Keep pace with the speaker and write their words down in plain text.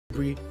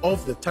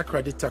off the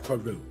Takrady Takwa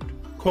Road.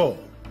 Call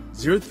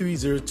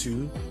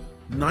 0302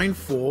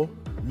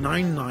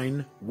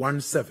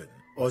 949917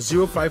 or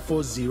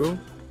 0540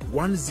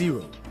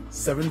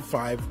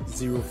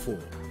 107504.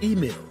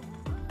 Email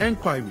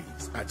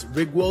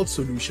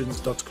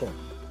enquiries@rigworldsolutions.com.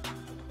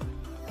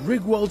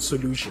 Rigworld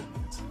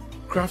Solutions,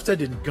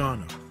 crafted in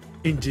Ghana,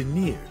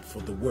 engineered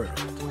for the world.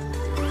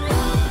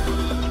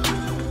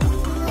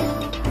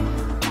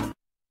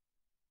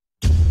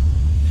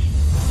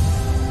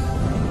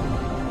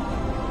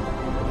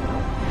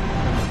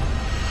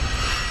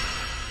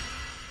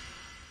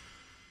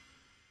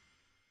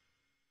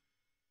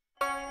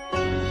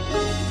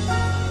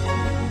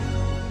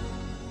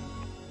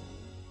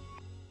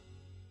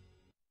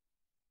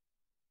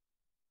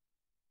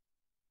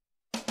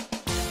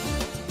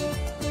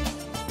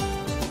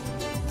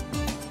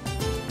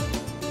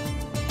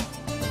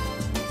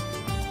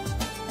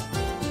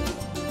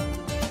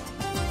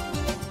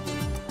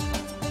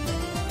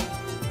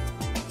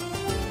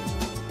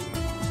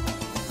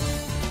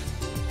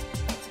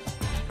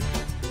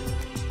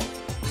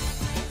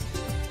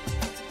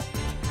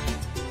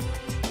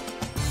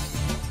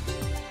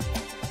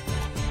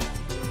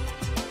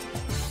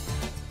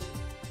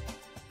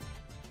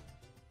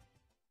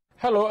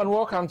 Hello and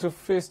welcome to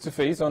Face to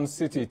Face on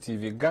City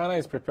TV. Ghana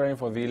is preparing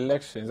for the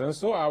elections and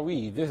so are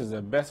we. This is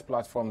the best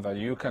platform that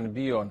you can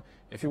be on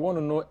if you want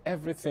to know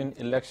everything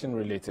election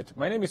related.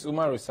 My name is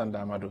Umaru Sanda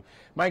Amadu.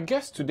 My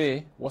guest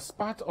today was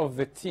part of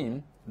the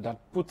team that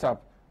put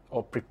up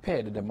or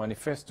prepared the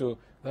manifesto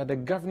that the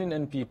governing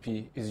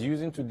NPP is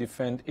using to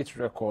defend its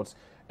records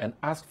and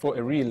ask for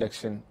a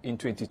re-election in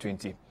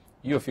 2020.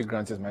 Yofi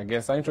Grant is my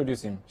guest. I'll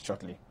introduce him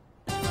shortly.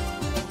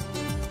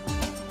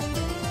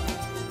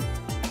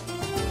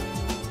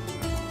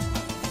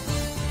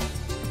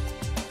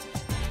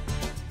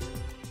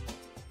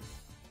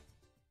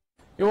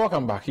 You're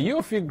welcome back.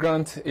 Yofi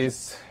Grant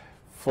is,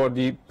 for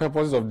the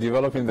purposes of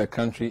developing the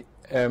country,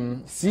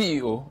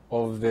 CEO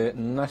of the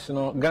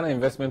National Ghana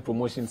Investment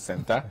Promotion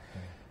Center.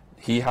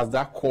 He has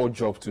that core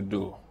job to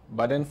do.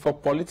 But then for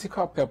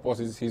political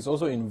purposes, he's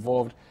also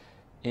involved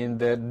in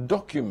the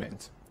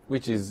document,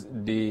 which is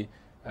the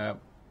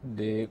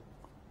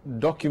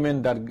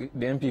document that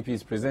the NPP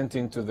is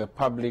presenting to the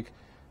public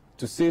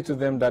to say to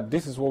them that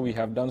this is what we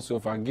have done so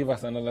far, give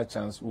us another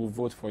chance, we'll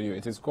vote for you.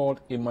 It is called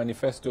a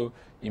manifesto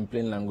in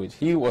plain language.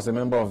 He was a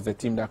member of the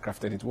team that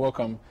crafted it.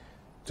 Welcome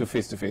to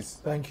Face to Face.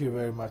 Thank you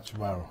very much,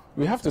 Maro.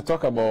 We have to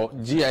talk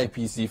about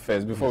GIPC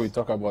first before we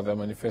talk about the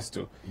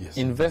manifesto. Yes.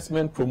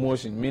 Investment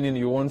promotion, meaning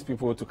you want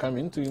people to come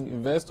in to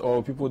invest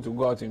or people to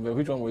go out to invest.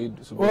 Which one were you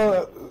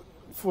supposed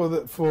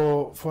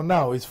Well, for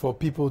now, it's for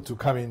people to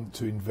come in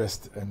to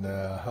invest and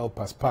help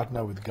us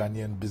partner with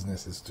Ghanaian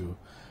businesses to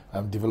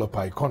develop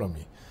our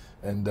economy.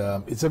 And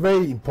it's a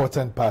very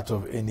important part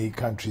of any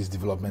country's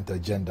development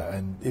agenda.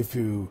 And if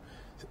you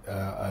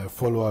are a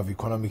follower of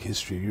economic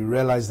history, you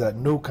realize that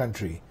no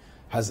country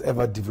has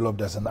ever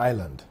developed as an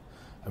island.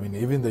 I mean,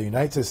 even the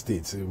United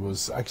States, it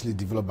was actually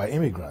developed by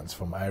immigrants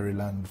from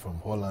Ireland,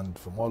 from Holland,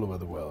 from all over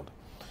the world.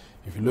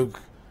 If you look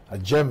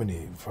at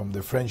Germany, from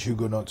the French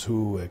Huguenots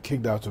who were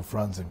kicked out of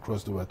France and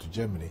crossed over to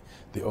Germany,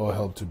 they all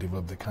helped to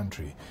develop the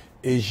country.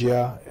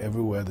 Asia,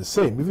 everywhere the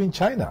same. Even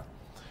China.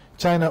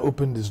 China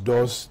opened its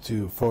doors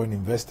to foreign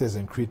investors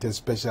and created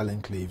special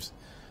enclaves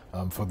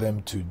for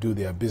them to do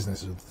their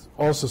business with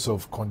all sorts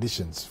of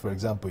conditions. For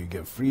example, you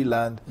get free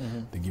land,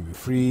 they give you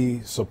free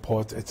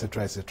support,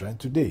 etc., etc. And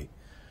today,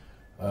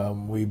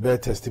 we bear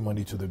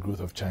testimony to the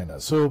growth of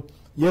China. So,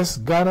 yes,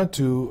 Ghana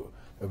to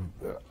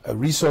a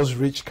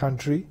resource-rich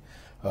country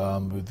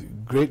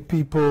with great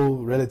people,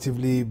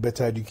 relatively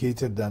better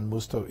educated than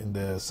most of in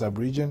the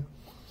sub-region.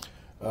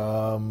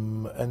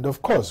 And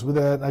of course, with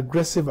an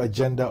aggressive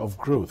agenda of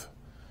growth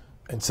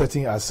and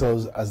setting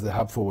ourselves as the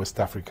hub for West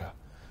Africa.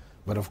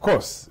 But of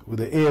course, with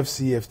the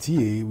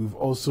AFCFTA, we've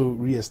also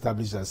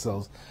re-established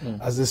ourselves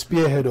as the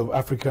spearhead of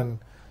African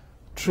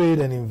trade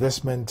and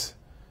investment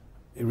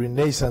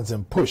renaissance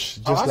and push,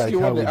 just like how we did. I'll ask you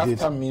what the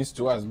AFTA means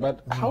to us, but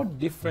how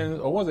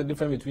different, or what's the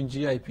difference between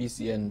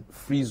GIPC and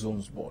Free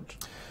Zones Board?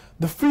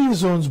 The Free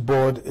Zones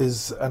Board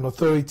is an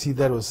authority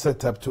that was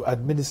set up to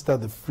administer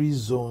the free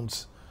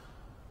zones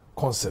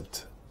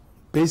concept.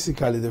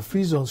 Basically, the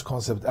free zones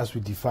concept, as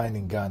we define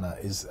in Ghana,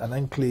 is an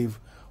enclave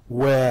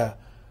where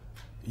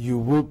you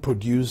will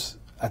produce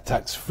a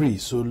tax-free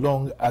so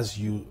long as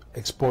you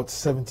export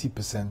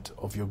 70%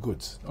 of your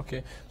goods.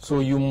 Okay, so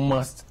you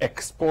must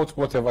export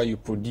whatever you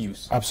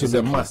produce. Absolutely.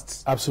 It's a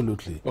must.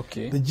 Absolutely.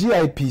 Okay. The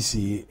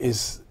GIPC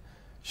is,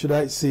 should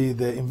I say,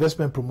 the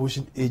investment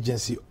promotion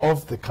agency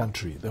of the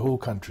country, the whole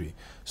country.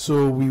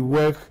 So we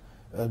work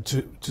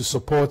to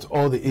support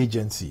all the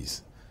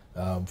agencies,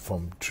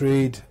 from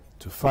trade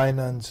to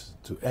finance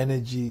to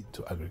energy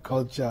to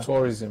agriculture,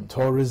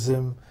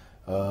 tourism,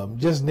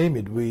 just name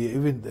it. We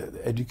even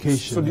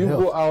education. So do you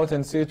health. go out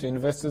and say to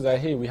investors that,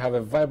 hey, we have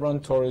a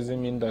vibrant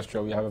tourism industry,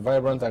 or we have a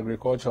vibrant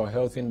agriculture or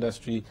health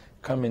industry,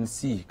 come and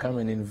see, come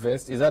and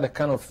invest? Is that the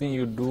kind of thing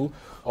you do?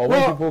 Or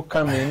when people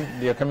come in,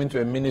 they are coming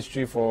to a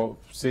ministry for,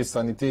 say,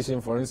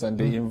 sanitation, for instance,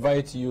 they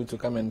invite you to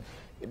come and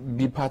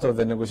be part of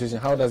the negotiation.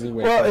 How does it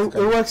work? Well, it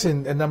works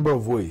in a number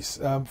of ways.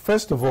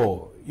 First of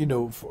all, you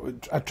know,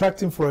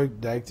 attracting foreign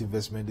direct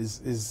investment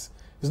is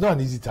not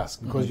an easy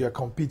task, because you are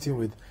competing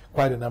with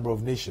quite a number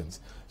of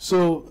nations.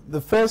 So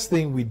the first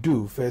thing we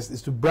do first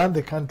is to brand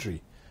the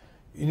country.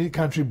 You need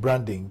country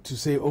branding to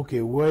say,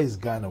 okay, where is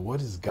Ghana?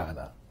 What is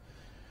Ghana?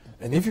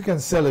 And if you can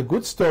sell a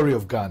good story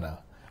of Ghana,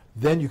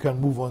 then you can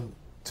move on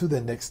to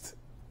the next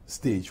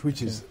stage,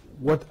 which is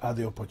what are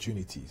the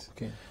opportunities?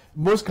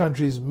 Most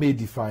countries may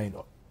define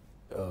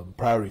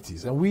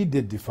priorities, and we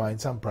did define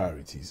some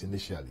priorities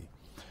initially,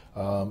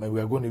 and we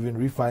are going to even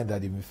refine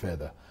that even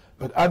further.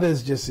 But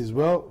others just says,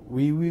 well,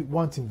 we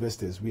want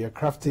investors. We are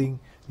crafting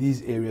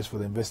these areas for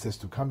the investors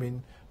to come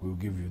in. We'll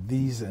give you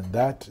these and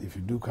that if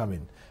you do come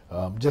in.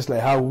 Just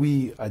like how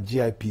we at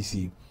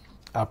GIPC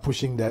are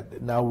pushing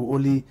that now, we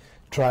only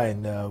try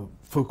and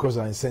focus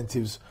our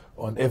incentives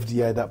on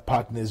FDI that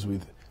partners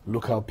with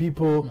local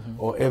people,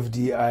 or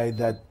FDI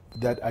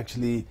that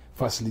actually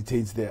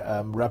facilitates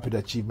the rapid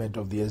achievement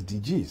of the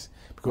SDGs,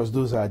 because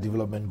those are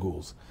development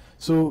goals.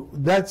 So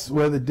that's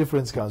where the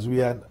difference comes.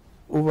 We are an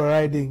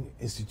overriding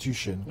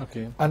institution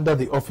under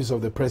the office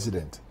of the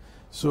president.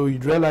 So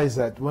you'd realize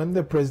that when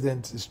the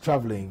president is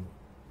traveling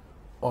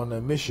on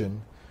a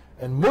mission,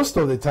 and most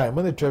of the time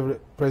when the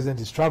president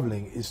is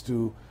traveling is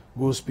to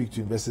go speak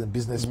to investors and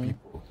business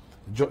people,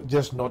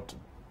 just not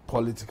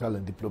political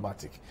and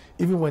diplomatic.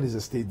 Even when it's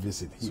a state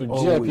visit. So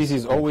GIPC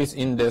is always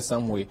in there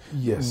some way.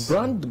 Yes.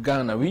 Brand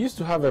Ghana, we used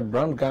to have a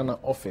Brand Ghana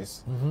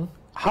office.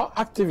 How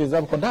active is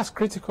that? Because that's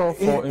critical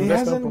for it investor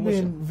hasn't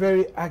promotion. been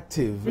very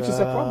active. Which is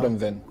a problem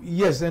then.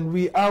 Yes, and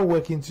we are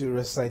working to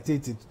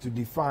recitate it, to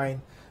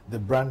define the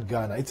brand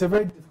Ghana. It's a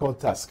very difficult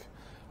task,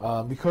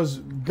 because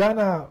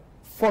Ghana,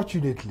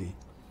 fortunately,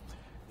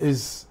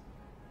 is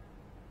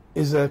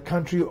a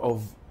country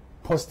of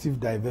positive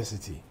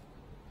diversity.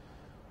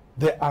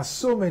 There are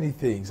so many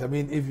things. I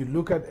mean, if you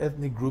look at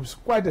ethnic groups,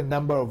 quite a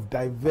number of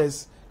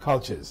diverse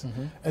cultures.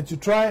 And to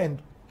try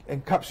and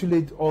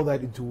encapsulate all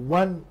that into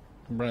one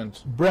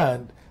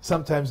brand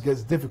sometimes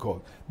gets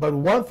difficult. But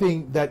one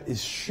thing that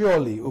is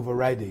surely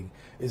overriding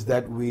is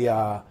that we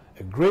are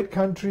a great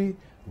country.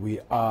 We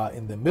are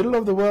in the middle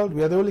of the world.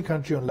 We are the only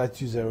country on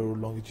latitude 0,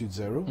 longitude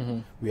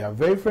 0. We are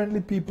very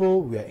friendly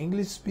people. We are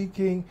English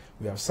speaking.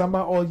 We have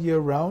summer all year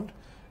round.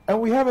 And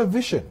we have a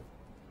vision.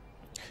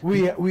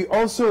 We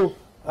also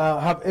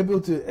have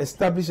able to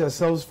establish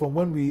ourselves from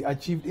when we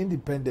achieved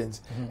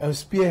independence and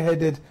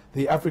spearheaded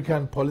the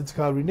African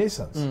political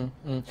renaissance.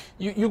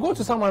 You go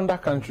to some other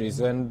countries,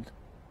 and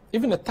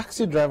even a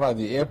taxi driver at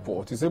the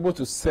airport is able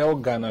to sell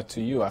Ghana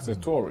to you as a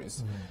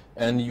tourist,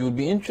 and you'll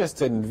be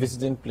interested in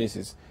visiting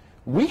places.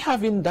 We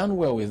haven't done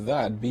well with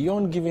that,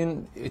 beyond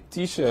giving a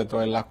T-shirt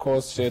or a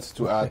Lacoste shirt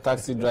to our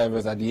taxi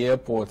drivers at the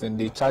airport, and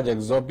they charge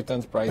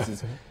exorbitant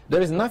prices. There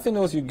is nothing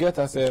else you get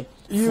as a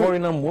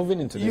foreigner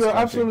moving into this country. You're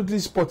absolutely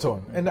spot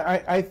on. And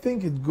I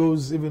think it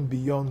goes even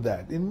beyond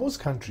that. In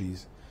most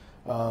countries,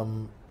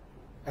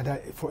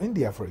 for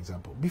India, for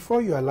example,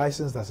 before you are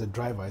licensed as a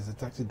driver, as a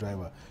taxi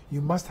driver,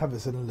 you must have a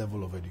certain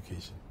level of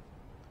education.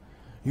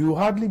 You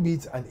hardly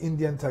meet an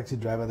Indian taxi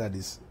driver that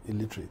is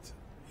illiterate.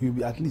 He'll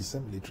be at least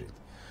semi-literate.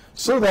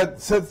 So that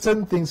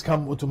certain things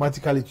come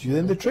automatically to you,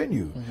 then they train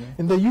you.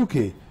 In the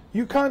UK,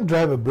 you can't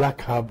drive a black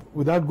cab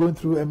without going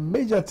through a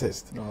major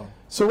test.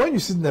 So when you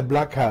sit in a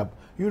black cab,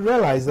 you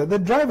realize that the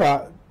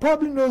driver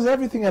probably knows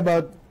everything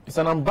about... It's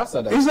an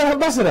ambassador. He's an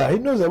ambassador. He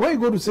knows that. When you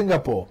go to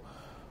Singapore,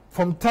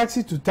 from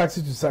taxi to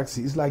taxi to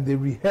taxi, it's like they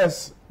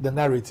rehearse the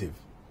narrative.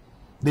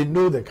 They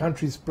know the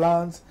country's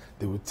plans.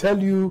 They will tell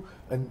you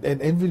and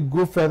even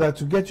go further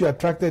to get you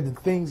attracted in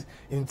things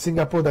in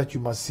Singapore that you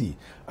must see.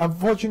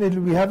 Unfortunately,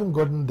 we haven't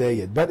gotten there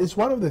yet. But it's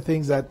one of the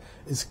things that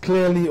is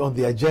clearly on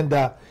the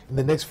agenda in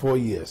the next 4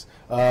 years.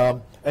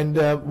 One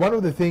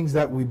of the things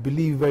that we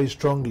believe very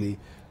strongly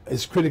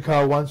is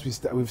critical once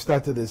we've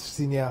started the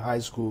senior high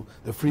school,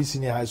 the free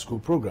senior high school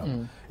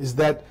program, is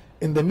that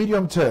in the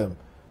medium term,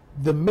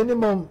 the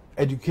minimum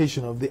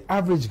education of the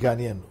average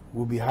Ghanaian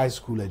will be high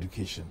school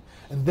education.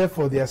 And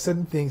therefore, there are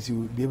certain things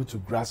you will be able to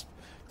grasp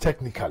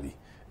technically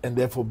and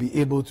therefore be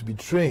able to be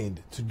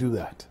trained to do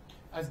that.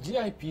 As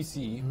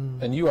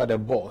GIPC, and you are the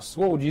boss,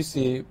 what would you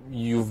say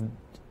you've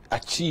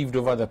achieved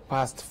over the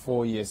past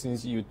 4 years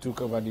since you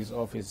took over this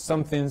office?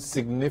 Something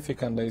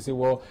significant that you say,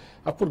 well,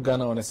 I put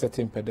Ghana on a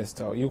certain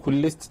pedestal. You could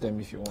list them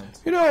if you want.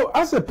 You know,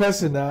 as a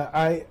person,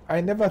 I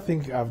never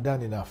think I've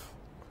done enough.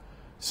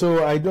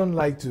 So I don't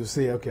like to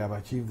say, okay, I've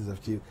achieved this, I've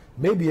achieved.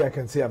 Maybe I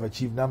can say I've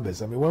achieved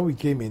numbers. I mean, when we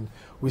came in,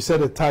 we set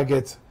a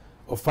target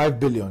of 5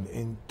 billion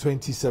in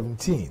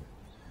 2017,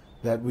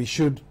 that we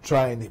should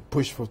try and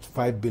push for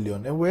 5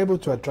 billion. And we're able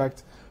to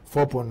attract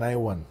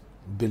 4.91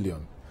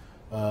 billion.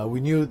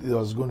 We knew it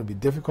was going to be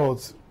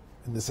difficult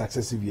in the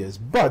successive years,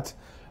 but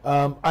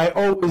I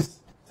always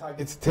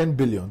target 10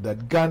 billion,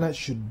 that Ghana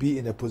should be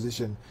in a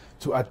position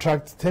to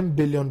attract $10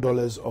 billion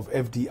of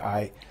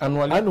FDI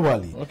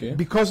annually okay,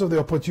 because of the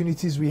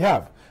opportunities we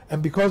have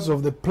and because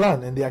of the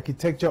plan and the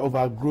architecture of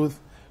our growth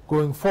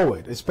going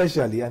forward,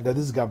 especially under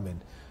this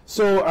government.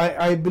 So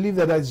I believe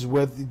that is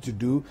worth it to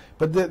do.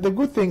 But the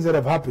good things that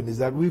have happened is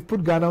that we've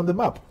put Ghana on the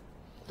map.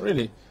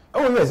 Really?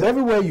 Oh yes,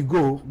 everywhere you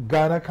go,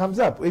 Ghana comes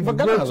up. But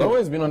Ghana has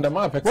always been on the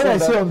map. When I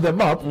say on the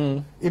map,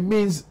 it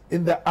means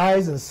in the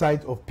eyes and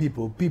sight of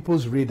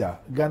people's radar.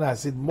 Ghana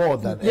has it more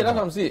than ever. Yeah, that's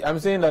what I'm saying. I'm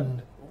saying that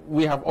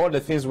we have all the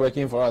things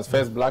working for us.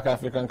 First black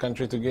African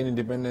country to gain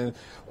independence,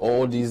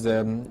 all these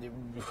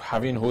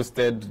having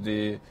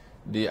hosted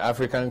the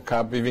African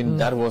Cup, even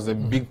that was a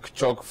big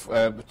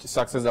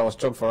success that was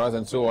chalk for us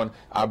and so on.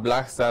 Our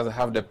black stars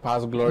have the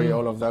past glory,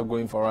 all of that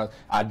going for us.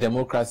 Our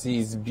democracy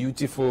is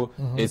beautiful.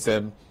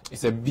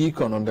 It's a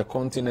beacon on the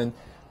continent,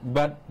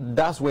 but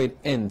that's where it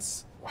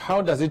ends.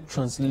 How does it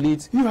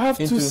translate? You have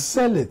to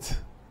sell it.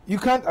 You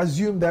can't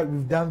assume that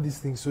we've done these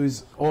things so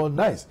it's all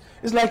nice.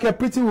 It's like a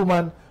pretty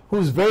woman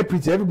who's very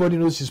pretty. Everybody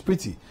knows she's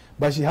pretty,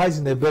 but she hides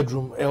in her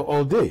bedroom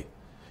all day.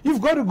 You've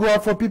got to go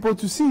out for people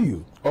to see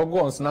you. Or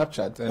go on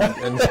Snapchat.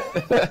 And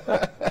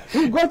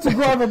You've got to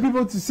go out for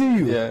people to see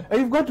you. Yeah.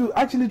 And you've got to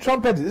actually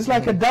trumpet it. It's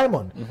like a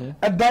diamond.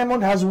 A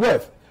diamond has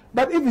worth.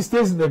 But if it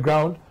stays in the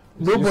ground,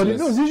 nobody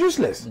knows. It's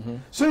useless.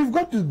 So you've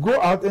got to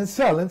go out and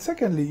sell. And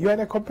secondly, you're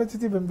in a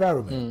competitive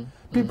environment.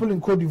 People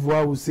in Cote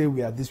d'Ivoire will say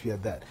we are this, we are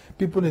that.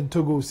 People in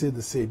Togo will say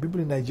the same. People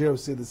in Nigeria will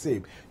say the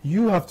same.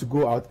 You have to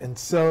go out and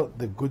sell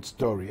the good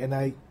story. And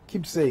I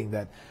keep saying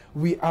that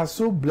we are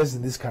so blessed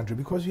in this country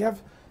because we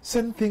have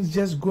certain things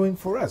just going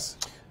for us.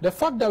 The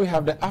fact that we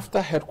have the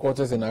after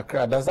headquarters in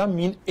Accra, does that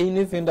mean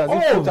anything? Does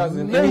it put us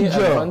in any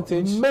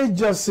advantage?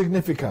 Major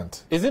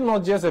significant. Is it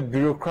not just a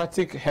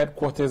bureaucratic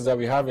headquarters that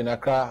we have in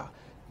Accra?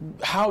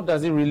 How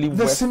does it really work?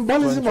 The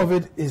symbolism of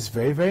it is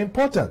very, very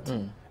important.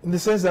 In the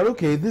sense that,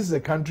 okay, this is a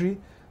country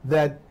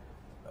that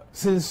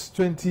since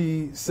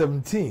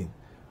 2017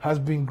 has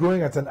been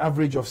growing at an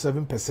average of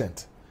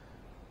 7%.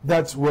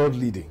 That's world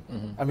leading.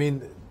 I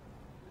mean,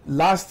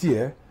 last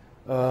year,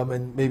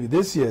 and maybe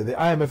this year, the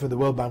IMF and the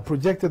World Bank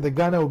projected that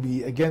Ghana will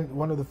be, again,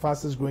 one of the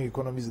fastest growing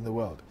economies in the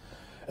world.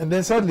 And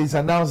then suddenly it's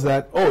announced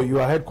that, oh, you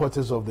are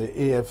headquarters of the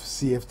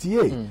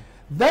AFCFTA.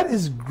 That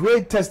is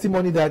great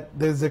testimony that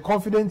there's a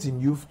confidence in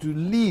you to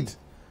lead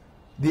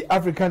the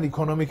African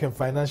economic and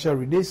financial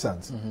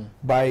renaissance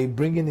by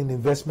bringing in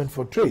investment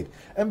for trade.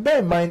 And bear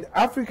in mind,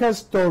 Africa's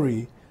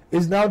story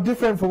is now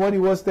different from what it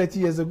was 30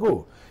 years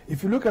ago.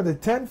 If you look at the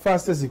 10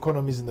 fastest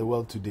economies in the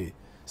world today,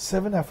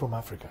 7 are from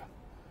Africa.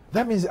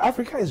 That means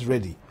Africa is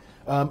ready.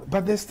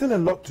 But there's still a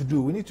lot to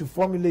do. We need to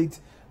formulate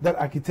that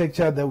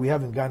architecture that we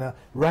have in Ghana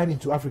right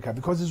into Africa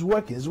because it's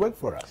working. It's worked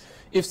for us.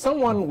 If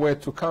someone were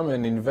to come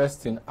and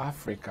invest in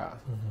Africa,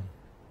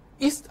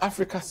 East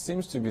Africa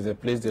seems to be the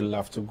place they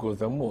love to go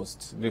the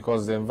most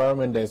because the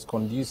environment there is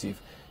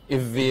conducive.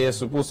 If they are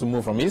supposed to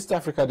move from East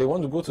Africa, they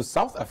want to go to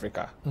South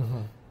Africa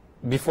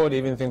before they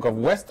even think of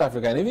West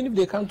Africa. And even if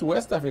they come to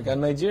West Africa,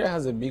 Nigeria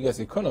has the biggest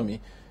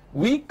economy.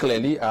 We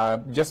clearly are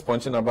just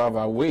punching above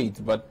our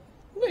weight, but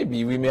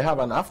maybe we may have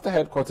an after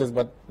headquarters,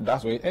 but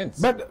that's where it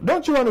ends. But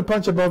don't you want to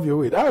punch above your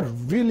weight? I'd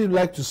really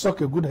like to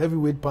suck a good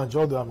heavyweight punch,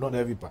 although I'm not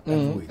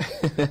heavyweight.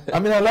 I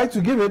mean, I like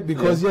to give it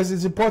because, yes,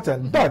 it's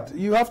important. But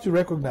you have to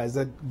recognize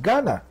that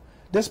Ghana,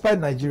 despite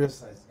Nigeria's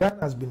size, Ghana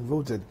has been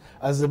voted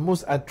as the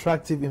most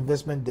attractive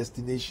investment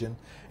destination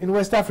in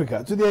West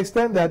Africa, to the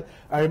extent that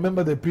I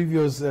remember the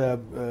previous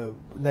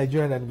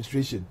Nigerian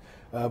administration,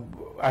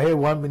 I heard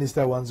one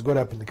minister once got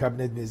up in the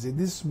cabinet and said,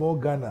 this small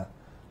Ghana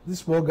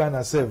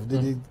self,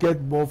 they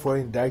get more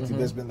foreign direct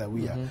investment than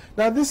we are.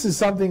 Now, this is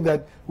something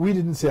that we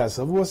didn't say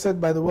ourselves. It was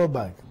said by the World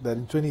Bank that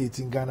in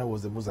 2018, Ghana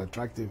was the most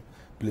attractive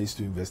place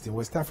to invest in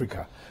West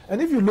Africa. And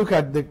if you look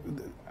at the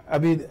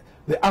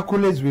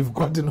accolades we've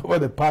gotten over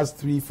the past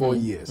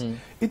 3-4 years,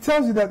 it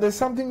tells you that there's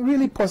something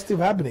really positive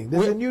happening.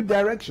 There's a new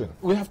direction.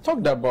 We have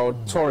talked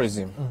about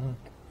tourism.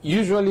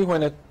 Usually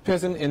when a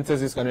person enters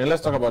this country,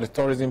 let's talk about the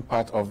tourism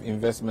part of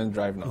investment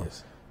drive now.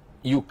 Yes.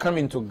 You come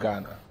into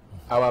Ghana,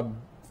 our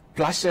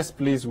flashiest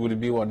place would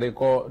be what they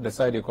call, the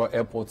side they call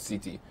Airport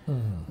City.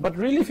 But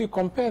really, if you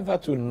compare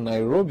that to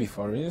Nairobi,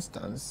 for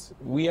instance,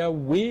 we are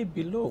way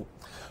below.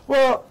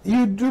 Well,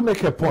 you do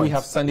make a point. We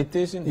have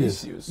sanitation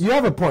issues. You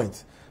have a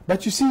point.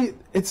 But you see,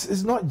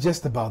 it's not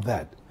just about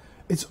that.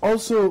 It's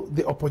also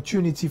the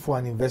opportunity for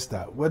an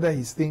investor, whether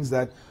he thinks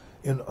that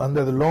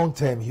under the long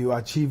term he will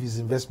achieve his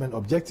investment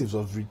objectives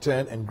of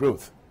return and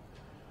growth.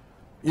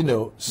 You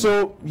know,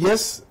 so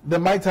yes,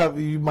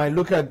 you might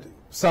look at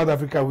South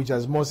Africa, which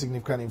has more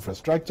significant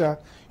infrastructure.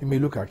 You may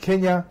look at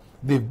Kenya.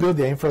 They've built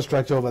their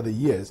infrastructure over the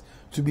years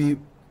to be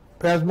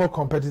perhaps more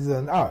competitive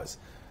than ours.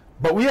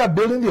 But we are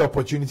building the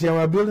opportunity and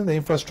we are building the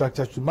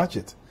infrastructure to match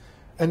it.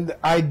 And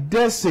I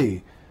dare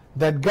say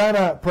that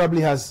Ghana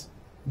probably has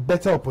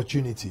better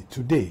opportunity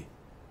today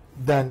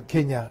than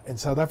Kenya and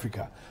South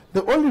Africa.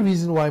 The only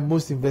reason why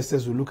most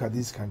investors will look at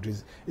these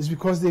countries is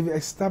because they've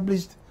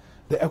established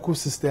the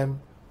ecosystem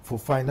for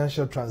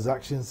financial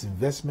transactions,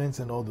 investments,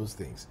 and all those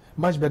things.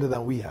 Much better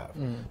than we have.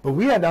 But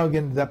we are now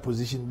getting to that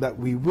position that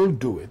we will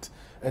do it.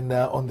 And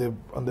on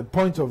the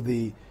point of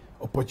the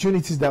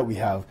opportunities that we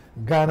have,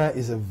 Ghana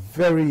is a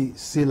very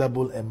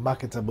saleable and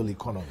marketable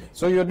economy.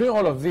 So you're doing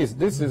all of this.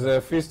 This is a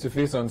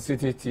face-to-face on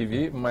City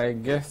TV. My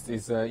guest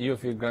is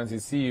Yofi Grant,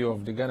 CEO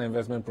of the Ghana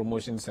Investment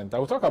Promotion Center.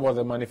 We'll talk about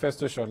the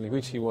manifesto shortly,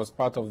 which he was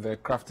part of the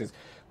crafters.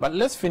 But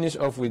let's finish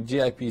off with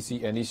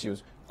GIPC and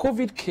issues.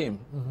 COVID came,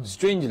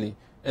 strangely,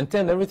 and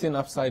turned everything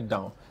upside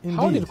down. Indeed.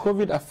 How did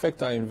COVID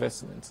affect our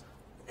investments?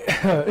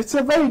 It's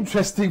a very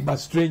interesting but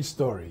strange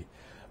story.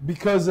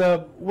 Because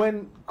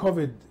when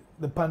COVID,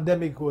 the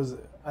pandemic was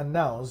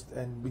announced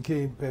and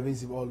became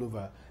pervasive all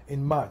over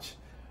in March,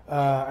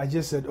 I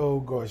just said, oh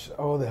gosh,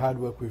 all the hard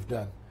work we've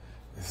done.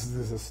 It's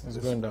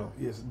going down.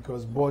 Yes,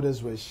 because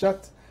borders were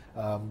shut,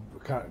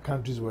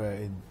 countries were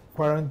in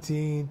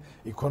quarantine,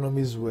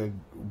 economies were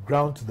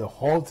ground to the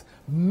halt,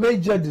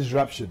 major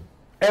disruption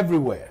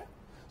everywhere.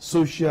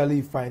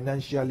 Socially,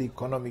 financially,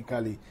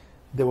 economically,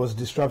 there was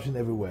disruption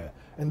everywhere.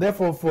 And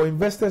therefore, for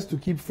investors to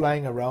keep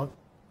flying around,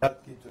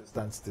 that came to a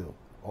standstill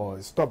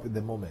or stop at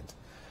the moment.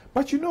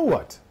 But you know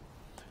what?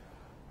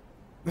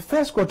 The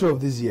first quarter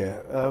of this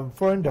year,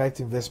 foreign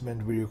direct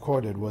investment we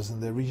recorded was in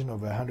the region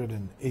of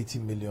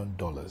 $180 million.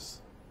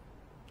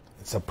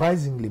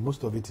 Surprisingly,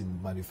 most of it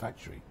in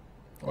manufacturing.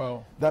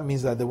 Wow. That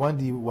means that the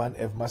 1D,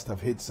 1F must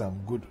have hit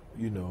some good,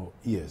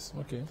 years.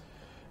 Okay.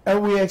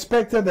 And we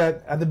expected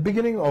that at the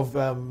beginning of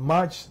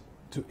March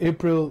to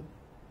April,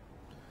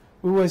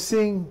 we were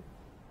seeing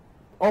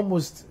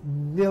almost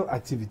nil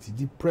activity,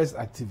 depressed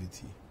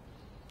activity.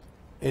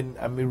 In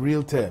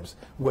real terms,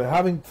 we're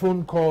having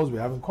phone calls, we're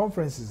having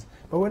conferences,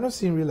 but we're not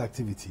seeing real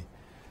activity.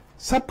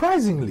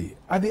 Surprisingly,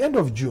 at the end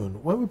of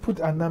June, when we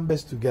put our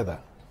numbers together,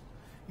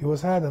 it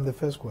was higher than the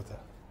first quarter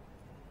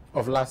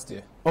of last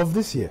year. Of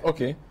this year.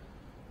 Okay.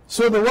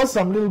 So there was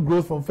some little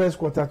growth from first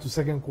quarter to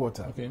second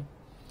quarter. Okay.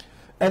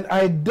 And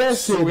I dare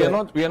say so we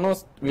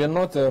are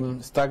not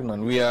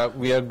stagnant. We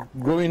are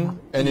growing,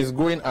 and it's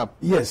going up.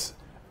 Yes,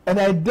 and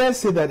I dare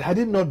say that had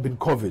it not been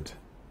COVID,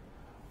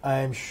 I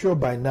am sure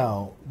by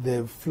now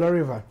the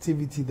flurry of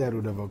activity that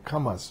would have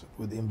come us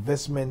with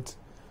investment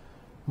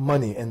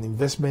money and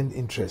investment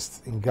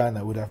interest in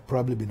Ghana would have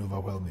probably been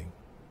overwhelming.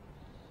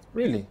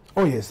 Really?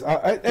 Oh yes.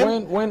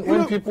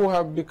 When people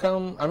have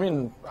become,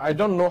 I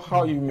don't know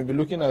how you may be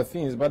looking at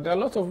things, but there are a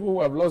lot of people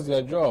who have lost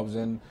their jobs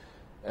and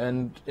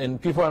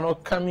people are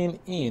not coming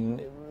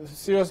in.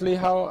 Seriously,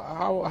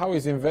 how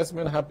is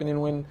investment happening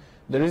when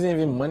there isn't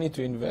even money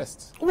to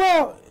invest?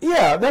 Well,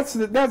 yeah, it's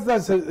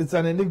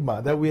an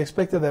enigma that we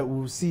expected that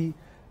we'll see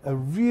a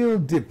real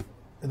dip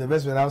in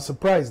investment. I was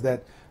surprised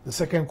that the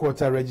second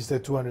quarter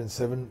registered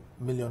 $207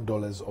 million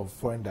of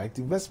foreign direct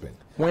investment.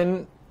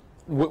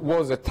 What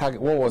was the target?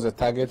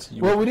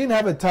 Well, we didn't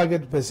have a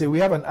target per se. We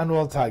have an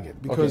annual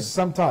target because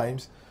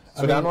sometimes.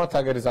 So the annual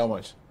target is how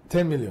much?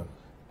 10 million.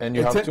 And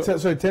you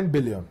have 10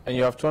 billion. And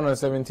you have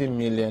 217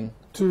 million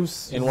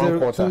in 1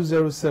 quarter.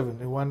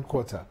 207 in 1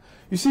 quarter.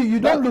 You see, you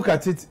don't look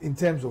at it in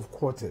terms of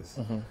quarters.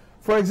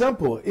 For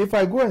example, if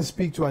I go and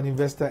speak to an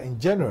investor in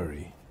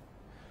January,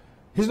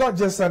 he's not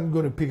just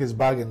going to pick his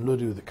bag and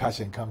load it with the cash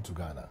and come to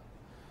Ghana.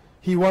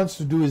 He wants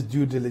to do his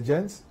due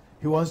diligence.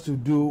 He wants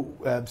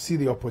to see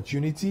the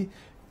opportunity,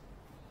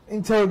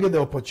 interrogate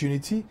the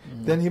opportunity.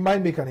 Then he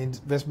might make an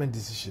investment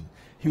decision.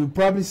 He will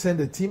probably send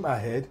a team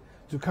ahead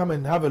to come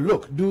and have a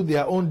look, do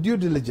their own due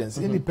diligence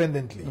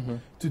independently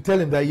to tell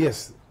him that,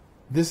 yes,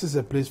 this is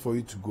a place for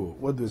you to go.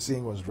 What they were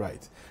saying was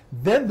right.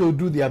 Then they'll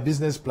do their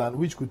business plan,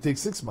 which could take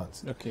 6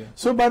 months. Okay.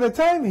 So by the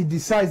time he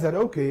decides that,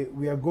 okay,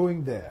 we are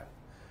going there,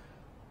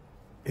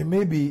 it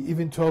may be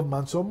even 12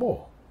 months or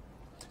more.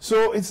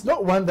 So it's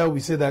not one that we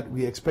say that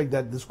we expect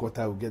that this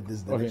quarter will get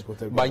this, the next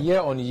quarter will get. But year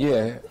on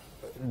year,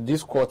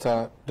 this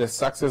quarter, the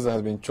success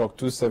has been chalked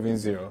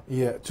 270.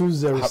 Yeah,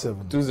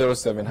 207.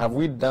 207. Have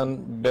we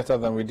done better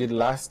than we did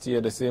last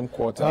year, the same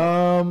quarter?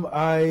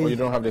 Or you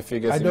don't have the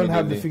figures? I don't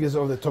have the figures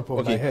off the top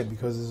of my head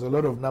because there's a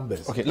lot of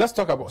numbers. Okay, let's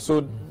talk about.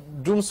 So,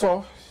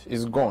 Dumsor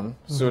is gone.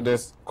 So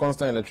there's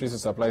constant electricity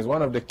supply. It's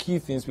one of the key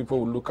things people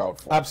will look out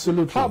for.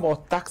 Absolutely. How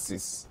about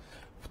taxes?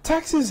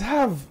 Taxes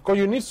have, because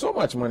you need so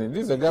much money.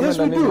 This is a government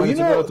that needs money to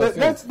do a lot of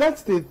things.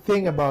 That's the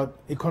thing about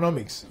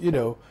economics.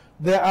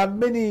 There are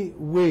many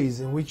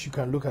ways in which you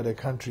can look at a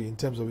country in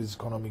terms of its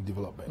economic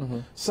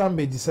development. Some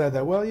may decide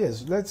that, well,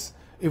 yes,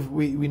 if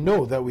we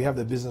know that we have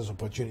the business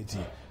opportunity,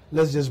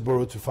 let's just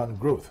borrow to fund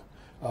growth,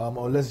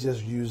 or let's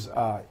just use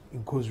our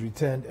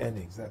retained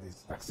earnings, that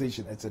is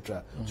taxation,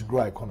 etc., to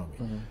grow our economy.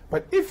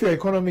 But if your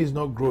economy is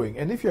not growing,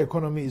 and if your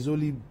economy is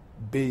only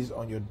based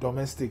on your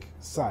domestic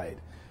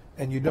side,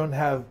 and you don't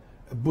have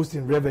a boost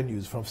in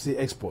revenues from, say,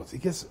 exports,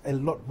 it gets a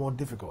lot more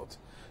difficult.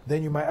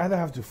 Then you might either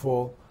have to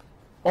fall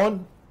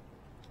on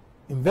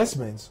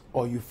investments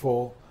or you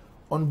fall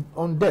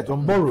on debt,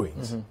 on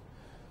borrowings.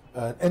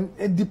 And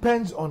it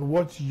depends on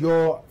what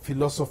your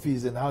philosophy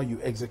is and how you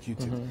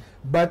execute it.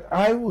 But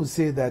I will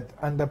say that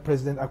under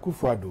President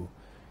Akufo-Addo,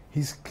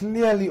 he's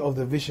clearly of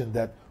the vision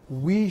that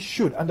we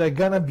should, under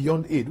Ghana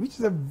Beyond Aid, which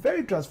is a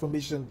very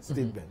transformation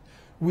statement,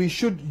 we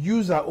should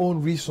use our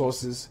own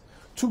resources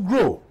to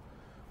grow.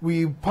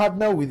 We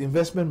partner with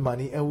investment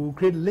money and we'll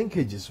create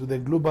linkages with the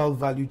global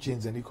value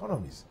chains and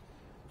economies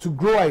to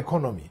grow our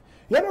economy.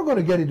 You're not going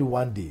to get it in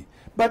one day.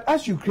 But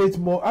as you create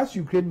more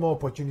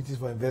opportunities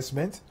for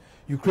investment,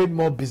 you create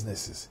more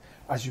businesses.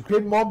 As you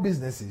create more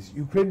businesses,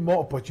 you create more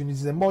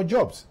opportunities and more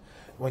jobs.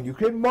 When you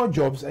create more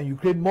jobs and you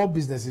create more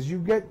businesses, you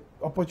get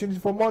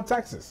opportunities for more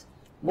taxes.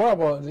 What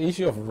about the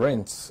issue of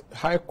rent?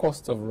 High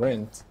cost of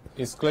rent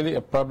is clearly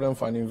a problem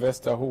for an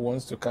investor who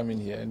wants to come in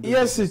here. And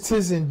yes, it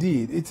is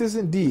indeed. It is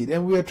indeed.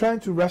 And we are trying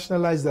to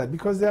rationalize that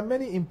because there are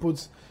many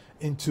inputs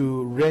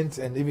into rent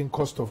and even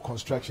cost of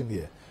construction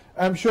here.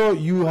 I'm sure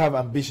you have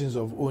ambitions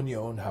of owning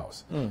your own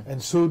house,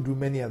 and so do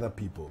many other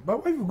people.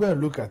 But when you're going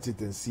to look at it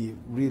and see,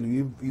 really,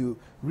 you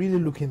really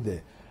look in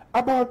there,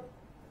 about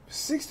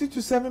 60 to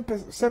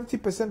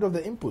 70% of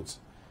the inputs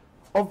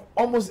of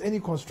almost any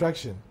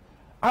construction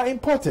are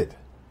imported.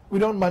 We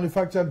don't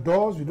manufacture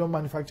doors, we don't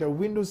manufacture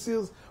window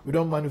sills, we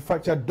don't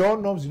manufacture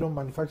doorknobs, we don't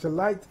manufacture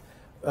light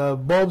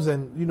bulbs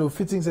and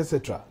fittings,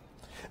 etc.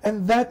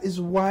 And that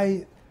is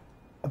why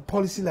a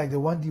policy like the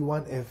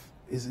 1D1F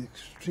is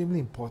extremely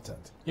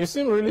important. You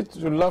seem really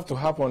to love to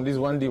harp on this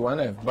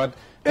 1D1F, but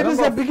it is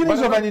the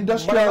beginnings of an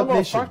industrial nation. But the number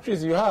of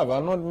factories you have are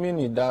not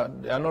many, that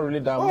are not really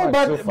that much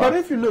but, so far. But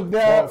if you look,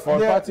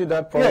 for a party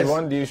that probably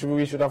one day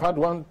we should have had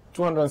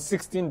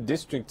 216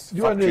 districts.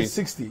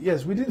 260,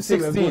 yes, we didn't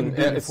 16, say we were going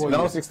to do it it's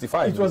now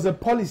 65. It was a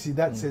policy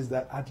that says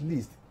that at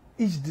least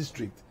each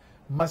district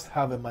must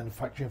have a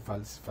manufacturing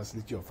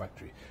facility or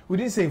factory. We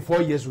didn't say in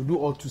 4 years we'll do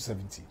all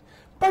 270.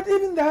 But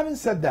even they haven't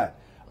said that.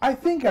 I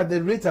think at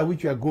the rate at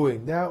which we are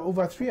going, there are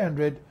over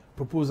 300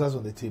 proposals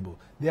on the table.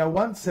 There are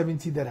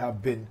 170 that are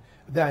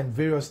in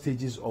various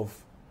stages of,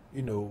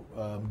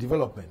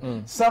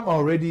 development. Some are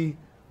already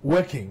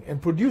working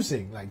and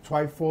producing, like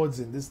Twyfords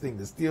and this thing.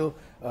 They're still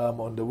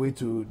on the way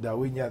to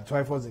Darwinia,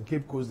 Twyfords in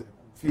Cape Coast,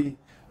 there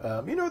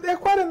are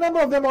quite a number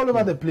of them all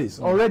over the place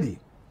already.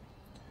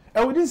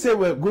 And we didn't say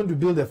we're going to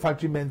build a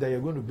factory, meant that you're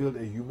going to build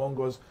a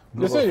humongous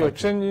global You say you're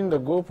factory. changing the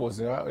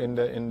goalposts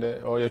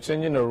or you're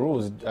changing the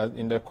rules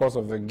in the course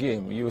of the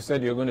game. You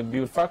said you're going to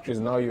build factories.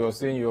 Now you're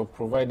saying you're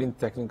providing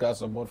technical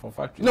support for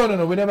factories.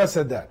 No, we never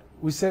said that.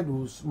 We said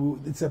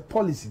it's a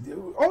policy.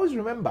 Always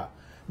remember,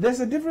 there's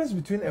a difference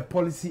between a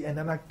policy and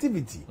an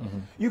activity.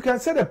 You can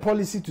set a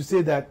policy to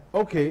say that,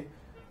 okay,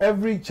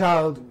 every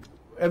child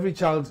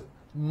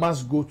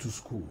must go to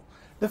school.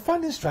 The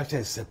funding structure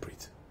is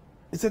separate.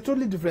 It's a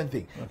totally different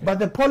thing. Okay. But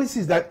the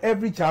policy is that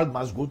every child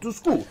must go to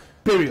school,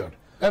 period.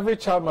 Every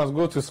child must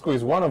go to school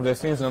is one of the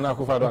things Nana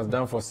Akufo-Addo has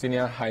done for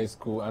senior high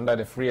school under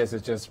the free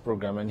SHS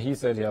program. And he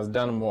said he has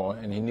done more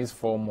and he needs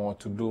 4 more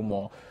to do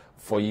more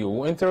for you.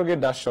 We'll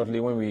interrogate that shortly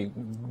when we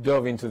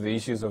delve into the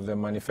issues of the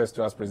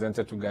manifesto as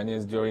presented to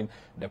Ghanaians during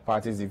the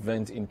party's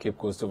event in Cape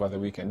Coast over the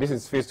weekend. This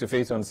is Face to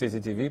Face on City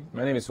TV.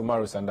 My name is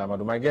Umaru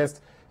Sandamadu. My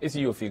guest is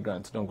Yofi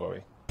Grant. Don't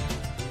worry.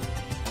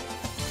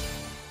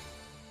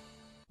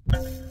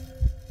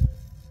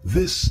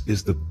 This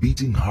is the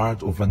beating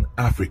heart of an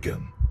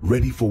African,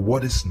 ready for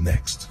what is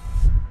next.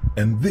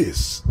 And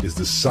this is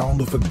the sound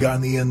of a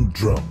Ghanaian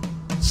drum,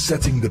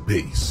 setting the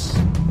pace.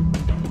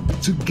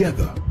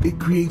 Together, it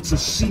creates a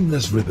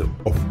seamless rhythm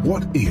of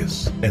what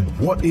is and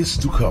what is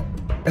to come.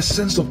 A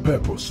sense of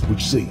purpose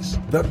which says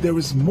that there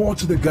is more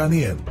to the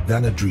Ghanaian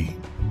than a dream.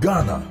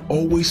 Ghana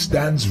always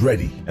stands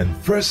ready, and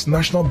First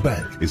National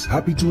Bank is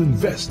happy to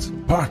invest,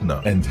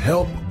 partner, and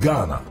help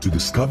Ghana to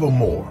discover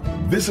more.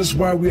 This is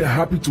why we are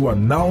happy to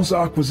announce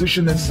our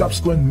acquisition and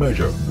subsequent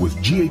merger with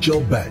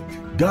GHL Bank,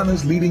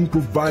 Ghana's leading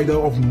provider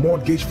of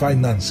mortgage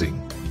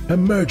financing. A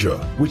merger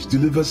which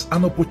delivers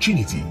an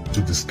opportunity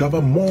to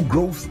discover more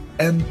growth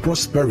and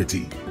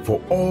prosperity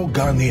for all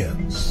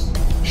Ghanaians.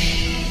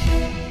 Shh.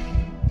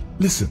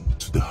 Listen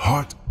to the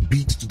heart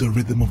beat to the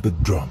rhythm of the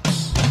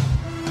drums.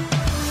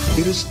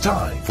 It is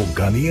time for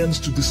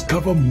Ghanaians to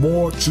discover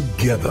more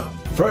together.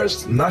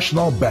 First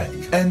National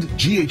Bank and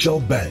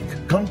GHL Bank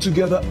come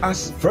together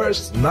as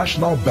First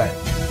National Bank.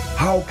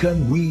 How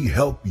can we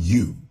help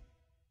you?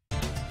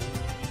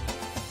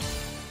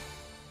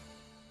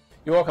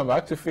 You're welcome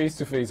back to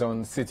Face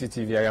on City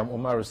TV. I am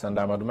Umaru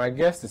Sandamadu. My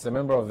guest is a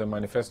member of the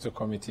Manifesto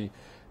Committee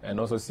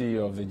and also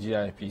CEO of the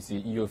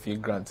GIPC,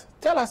 Yofi Grant.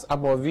 Tell us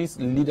about this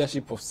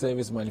Leadership of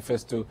Service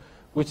Manifesto,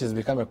 which has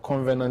become a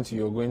covenant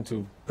you're going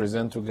to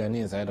present to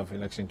Ghanaians ahead of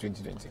election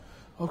 2020.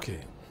 Okay.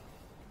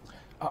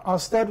 I'll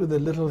start with a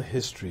little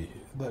history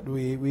that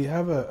we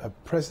have a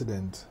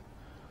president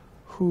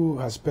who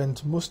has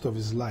spent most of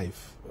his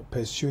life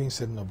pursuing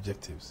certain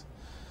objectives.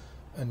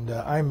 And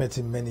I met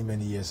him many,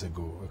 many years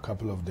ago, a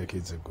couple of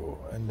decades ago.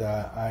 And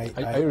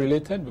Are you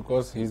related?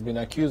 Because he's been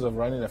accused of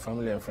running a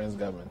family and friends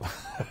government.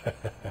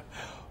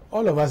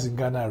 All of us in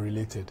Ghana are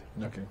related.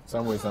 Okay,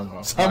 some way,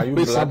 somehow. Some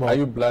way, somehow. Are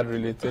you blood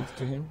related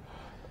to him?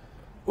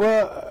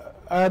 Well,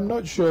 I'm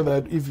not sure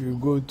that if you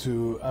go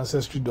to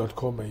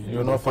ancestry.com and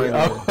you'll not find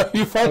it.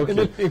 You find okay.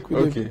 anything.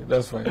 Okay,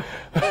 that's fine.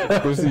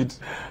 Proceed.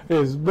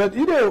 Yes, but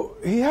you know,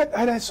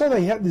 and I saw that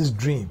he had this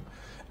dream,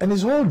 and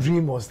his whole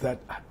dream was that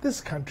this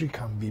country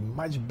can be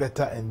much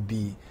better and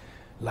be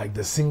like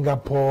the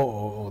Singapore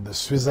or the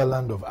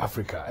Switzerland of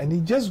Africa, and he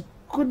just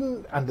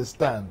couldn't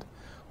understand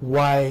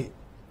why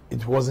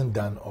it wasn't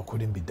done or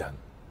couldn't be done.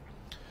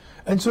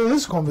 And so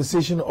this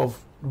conversation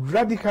of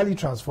radically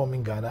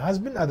transforming Ghana has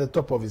been at the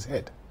top of his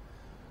head.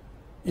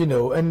 You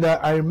know, and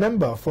I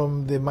remember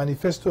from the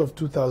manifesto of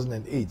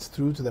 2008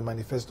 through to the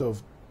manifesto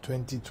of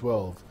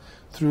 2012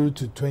 through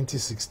to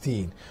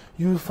 2016,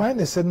 you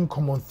find a certain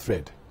common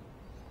thread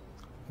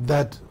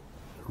that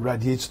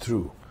radiates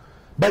through.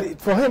 But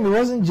for him, it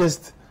wasn't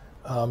just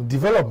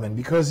development,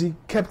 because he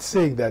kept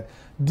saying that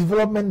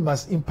development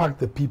must impact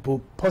the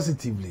people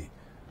positively,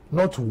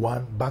 not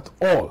one, but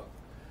all.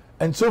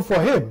 And so for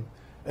him,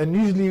 and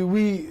usually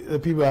we, the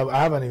people,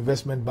 I have an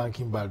investment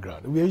banking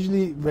background, we're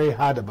usually very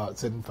hard about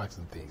certain facts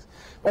and things.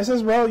 But he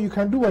says, well, you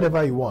can do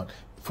whatever you want.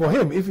 For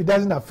him, if it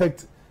doesn't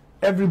affect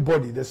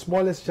everybody, the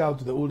smallest child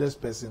to the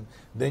oldest person,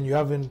 then you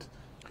haven't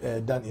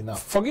done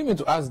enough. Forgive me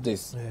to ask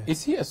this. Yeah.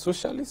 Is he a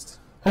socialist?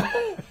 This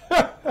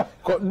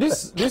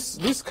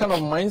kind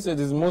of mindset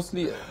is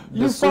mostly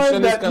the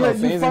socialist kind of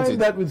thing, you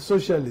find that with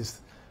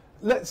socialists.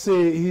 Let's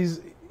say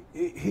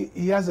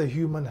he has a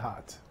human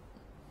heart.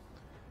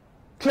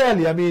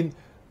 Clearly, I mean,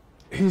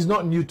 he's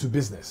not new to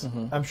business.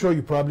 I'm sure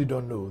you probably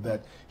don't know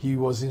that he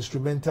was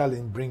instrumental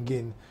in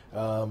bringing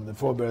the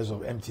forebears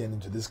of MTN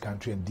into this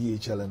country and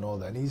DHL and all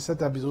that. And he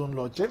set up his own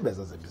law chambers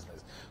as a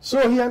business.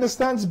 So he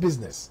understands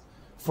business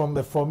from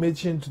the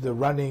formation to the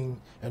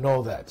running and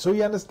all that. So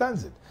he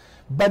understands it.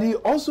 But he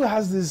also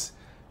has this,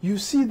 you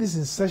see this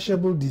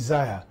insatiable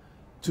desire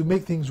to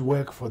make things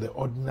work for the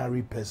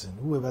ordinary person,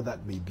 whoever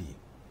that may be.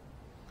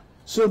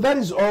 So that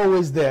is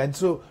always there. And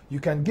so you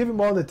can give him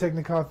all the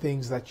technical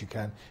things that you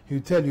can.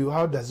 He'll tell you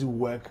how does it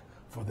work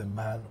for the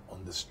man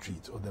on the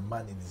street, or the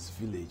man in his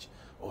village,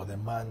 or the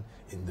man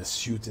in the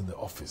suit in the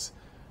office.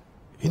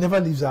 He never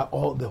leaves out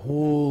all the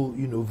whole,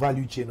 you know,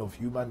 value chain of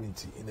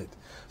humanity in it.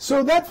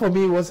 So that for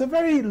me was a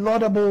very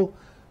laudable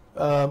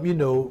you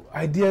know,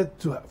 idea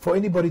for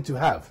anybody to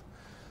have.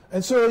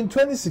 And so in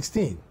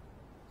 2016,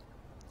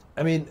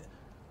 I mean,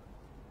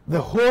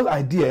 the whole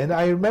idea, and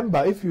I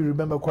remember, if you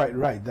remember quite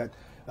right, that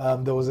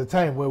there was a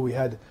time where we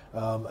had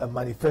a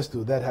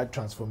manifesto that had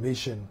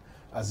transformation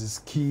as its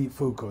key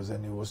focus,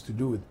 and it was to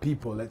do with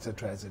people,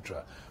 etc.,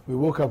 etc. We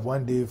woke up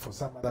one day for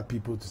some other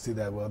people to say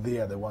that, well, they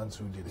are the ones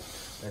who did it.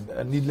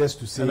 And needless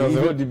to say, and there was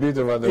a whole debate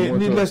about the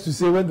needless to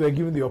say, when they were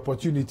given the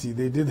opportunity,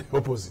 they did the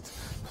opposite.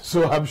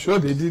 So I'm sure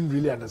they didn't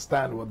really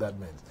understand what that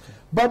meant.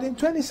 But in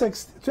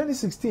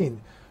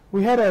 2016,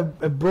 we had a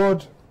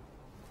broad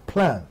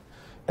plan.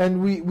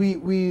 And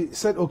we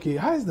said, okay,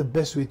 how is the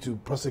best way to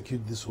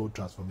prosecute this whole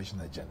transformation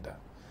agenda?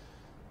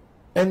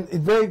 And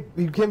it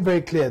became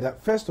very clear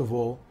that, first of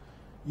all,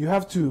 you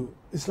have to,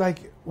 it's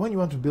like when you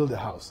want to build a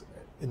house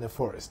in a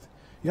forest,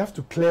 you have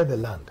to clear the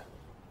land.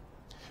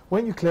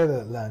 When you clear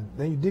the land,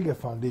 then you dig a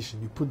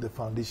foundation, you put the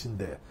foundation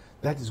there.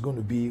 That is going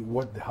to be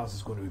what the house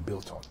is going to be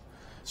built on.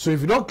 So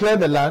if you don't clear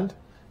the land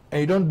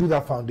and you don't do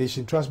that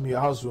foundation, trust me,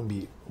 your house won't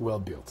be well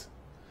built.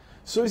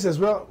 So he says,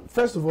 well,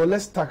 first of all,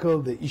 let's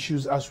tackle the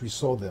issues as we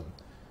saw them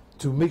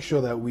to make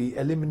sure that we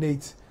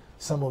eliminate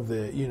some of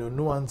the, you know,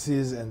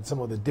 nuances and some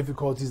of the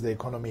difficulties the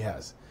economy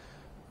has.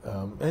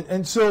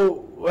 And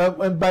so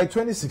by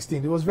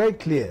 2016, it was very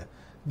clear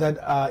that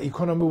our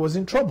economy was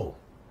in trouble,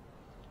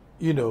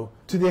 you know,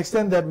 to the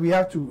extent that we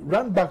have to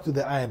run back to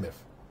the IMF,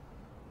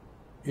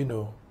 you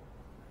know,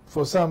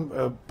 for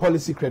some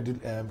policy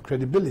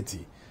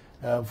credibility.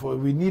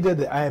 We needed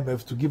the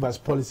IMF to give us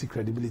policy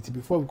credibility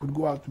before we could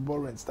go out to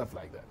borrow and stuff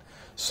like that.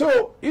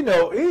 So, you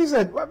know, he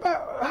said,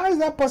 how is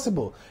that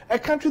possible? A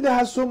country that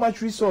has so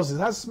much resources,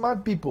 has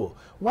smart people,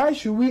 why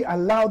should we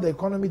allow the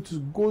economy to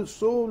go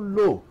so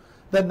low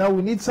that now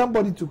we need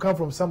somebody to come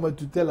from somewhere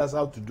to tell us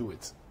how to do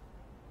it?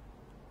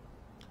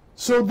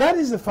 So that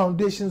is the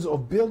foundations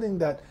of building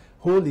that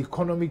whole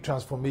economic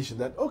transformation,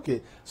 that,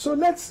 okay, so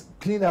let's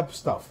clean up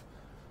stuff.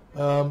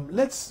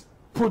 Let's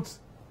put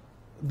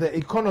the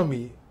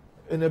economy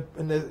in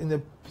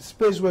a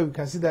space where we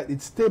can see that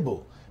it's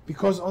stable,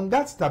 because on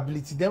that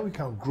stability then we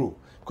can grow.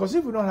 Because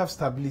if we don't have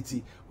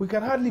stability, we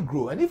can hardly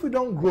grow, and if we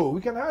don't grow,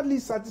 we can hardly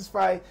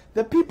satisfy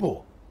the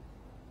people.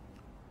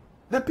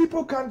 The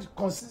people can't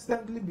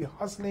consistently be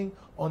hustling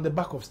on the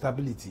back of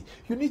stability.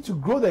 You need to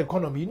grow the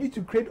economy. You need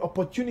to create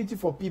opportunity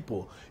for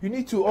people. You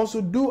need to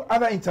also do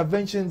other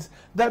interventions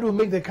that will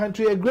make the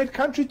country a great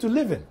country to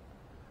live in.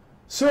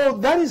 So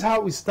that is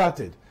how we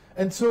started.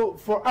 And so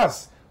for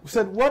us, we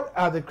said, what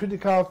are the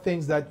critical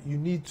things that you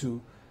need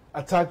to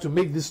attack to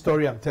make this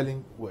story I'm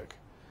telling work?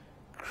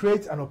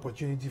 Create an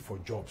opportunity for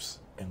jobs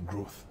and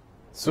growth.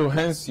 So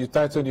hence you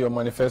titled your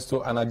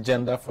manifesto An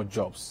Agenda for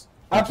Jobs.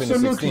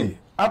 Absolutely.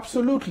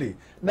 Absolutely.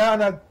 Now,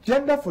 an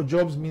agenda for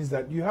jobs means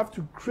that you have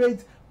to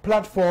create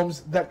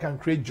platforms that can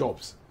create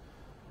jobs.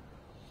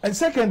 And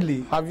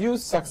secondly, have you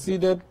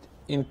succeeded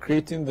in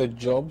creating the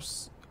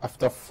jobs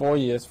after 4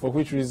 years, for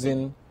which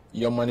reason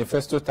your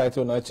manifesto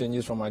title now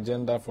changes from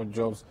Agenda for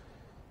Jobs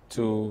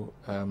to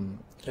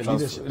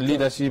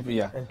leadership,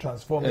 and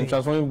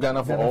transforming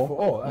Ghana for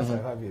all. As I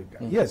have here.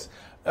 Yes,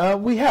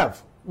 we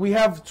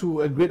have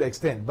to a great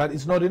extent, but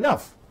it's not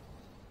enough.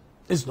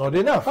 It's not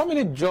enough. How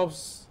many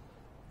jobs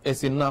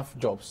is enough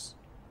jobs?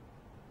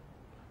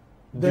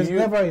 There's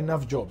never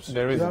enough jobs.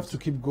 There you isn't. have to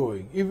keep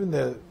going. Even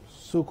the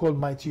so-called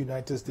mighty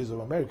United States of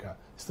America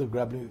is still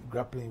grappling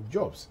with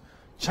jobs.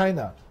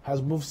 China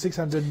has moved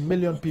 600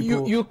 million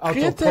people out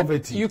of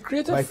poverty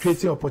by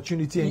creating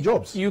opportunity and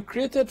jobs. You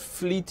created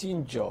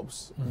fleeting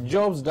jobs,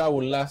 jobs that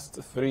will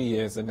last 3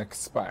 years and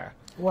expire.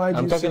 Why do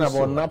I'm you talking say about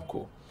so?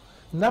 NAPCO.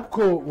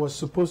 NAPCO was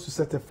supposed to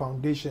set a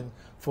foundation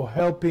for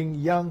helping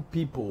young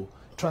people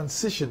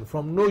transition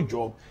from no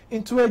job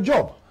into a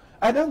job.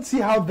 I don't see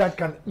how that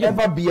can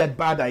ever be a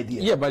bad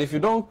idea. Yeah, but if you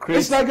don't create...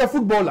 It's like a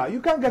footballer. You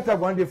can't get up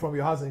one day from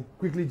your house and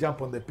quickly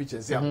jump on the pitch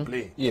and say, I'm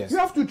playing. Yes. You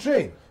have to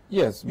train.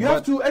 Yes. You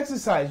have to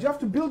exercise. You have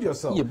to build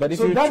yourself. Yeah, but if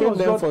you train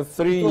them for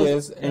 3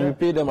 years and you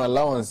pay them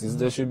allowances,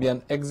 there should be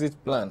an exit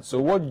plan.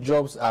 So what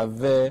jobs are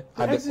there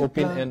at the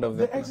open end of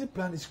the plan? The exit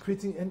plan is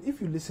creating, and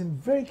if you listen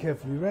very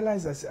carefully, you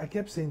realize, as I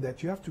kept saying,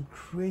 that you have to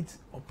create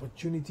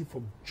opportunity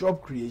for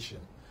job creation.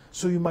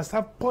 So you must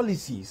have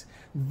policies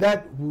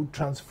that will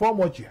transform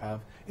what you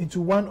have into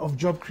one of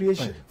job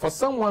creation. Right. For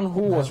someone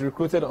who was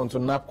recruited onto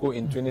NAPCO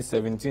in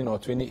 2017 or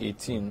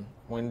 2018,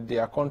 when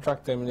their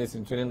contract terminates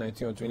in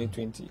 2019 or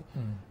 2020,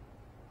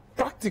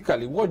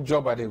 practically, what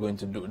job are they going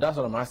to do? That's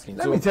what I'm asking.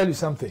 Let me tell you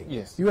something.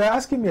 Yes. You were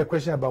asking me a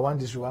question about one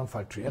district, one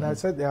factory, and I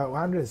said there are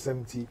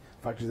 170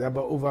 factories. There are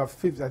about over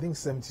 50, I think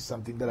 70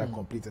 something that are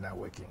completed and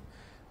working.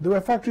 There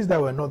were factories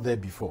that were not there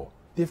before.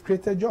 They've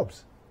created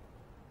jobs.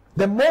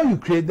 The more you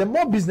create, the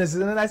more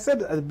businesses, and I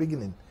said at the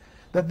beginning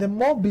that the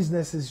more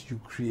businesses you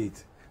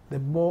create, the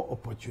more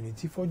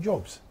opportunity for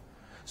jobs.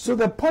 So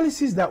the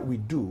policies that we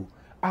do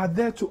are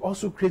there to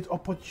also create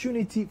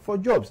opportunity for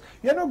jobs.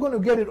 You're not going to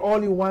get it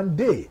all in one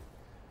day.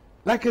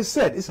 Like I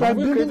said, it's like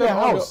building a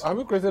house. Have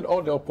we created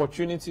all the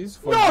opportunities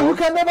for No, jobs? you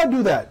can never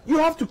do that. You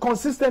have to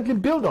consistently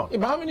build on. Yeah,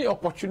 but how many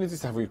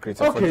opportunities have we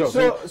created for Okay, jobs?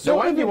 so the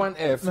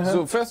 1D1F,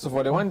 so first of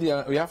all, the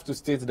 1D, we have to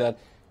state that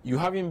you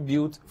haven't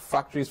built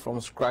factories from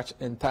scratch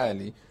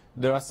entirely.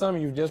 There are some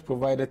you've just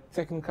provided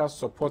technical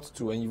support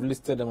to, and you've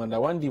listed them under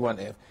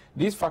 1D1F.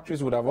 These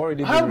factories would have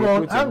already been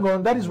recruited. Hang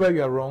on, that is where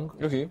you are wrong.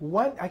 Okay.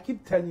 I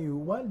keep telling you,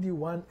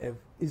 1D1F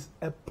is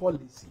a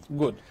policy.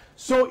 Good.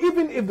 So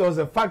even if there was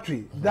a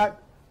factory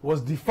that was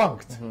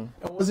defunct and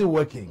wasn't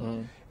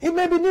working, it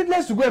may be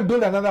needless to go and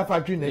build another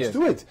factory next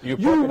to it. You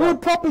will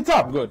prop it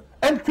up. Good.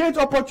 And create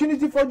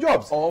opportunity for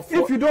jobs.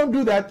 If you don't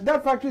do that,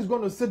 that factory is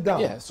going to sit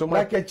down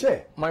like a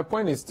chair. My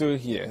point is still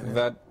here,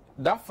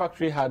 that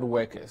factory had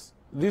workers.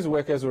 These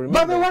workers were...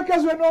 But the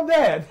workers were not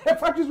there. The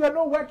factories were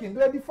not working.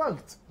 They were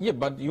defunct. Yeah,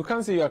 but you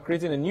can't say you are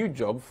creating a new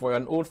job for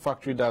an old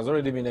factory that has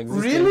already been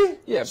existing. Really?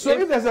 Yeah. So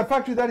if there's a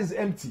factory that is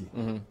empty,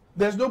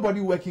 there's nobody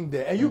working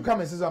there, and you come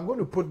and say, I'm going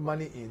to put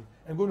money in,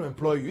 I'm going to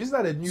employ you.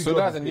 Isn't that a new job? So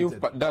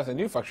that's a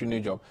new factory, new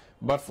job.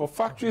 But for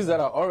factories that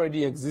are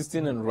already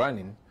existing and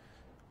running,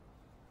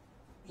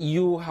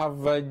 you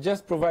have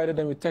just provided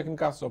them with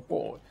technical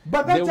support.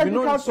 But that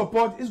technical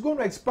support is going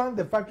to expand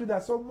the factory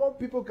that so more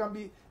people can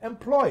be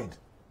employed.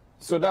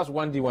 So that's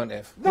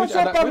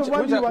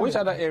 1D1F. Which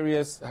other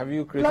areas have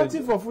you created?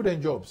 Planting for food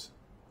and jobs.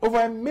 Over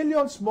 1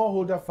 million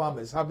smallholder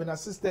farmers have been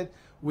assisted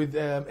with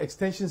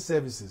extension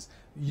services.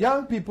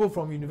 Young people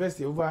from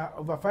university,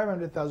 over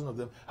 500,000 of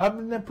them, have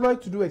been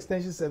employed to do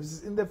extension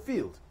services in the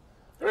field.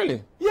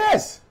 Really?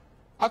 Yes.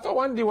 I thought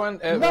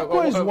 1D1,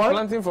 NAPCO is one.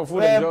 planting for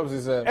food and jobs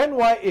is...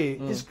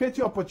 NYA is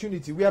creating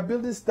opportunity. We are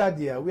building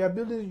Stadia. We are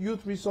building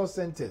youth resource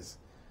centers.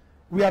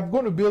 We are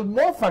going to build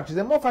more factories,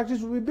 and more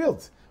factories will be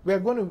built. We are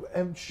going to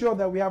ensure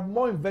that we have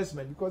more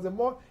investment, because the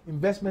more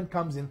investment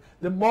comes in,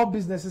 the more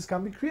businesses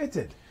can be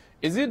created.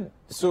 Is it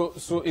so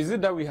is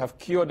it that we have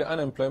cured the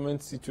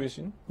unemployment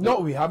situation? No,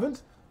 we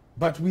haven't,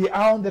 but we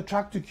are on the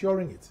track to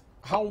curing it.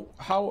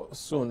 How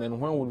soon and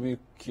when will we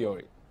cure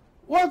it?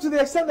 Well, to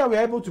the extent that we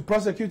are able to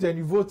prosecute and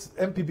you vote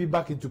MPP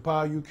back into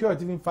power, you cure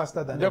it even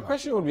faster than the ever.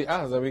 question would be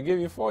asked that we gave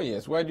you 4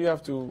 years. Why do you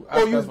have to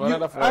ask us for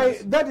another 4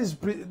 years? That is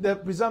the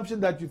presumption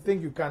that you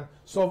think you can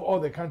solve all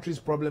the country's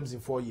problems in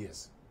 4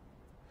 years.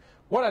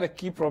 What are the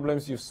key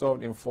problems you've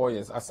solved in 4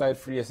 years, aside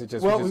free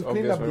SHS? Well, we've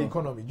cleaned up the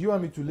economy. Do you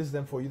want me to list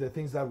them for you, the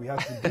things that we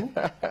have to do?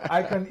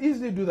 I can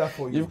easily do that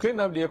for you. You've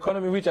cleaned up the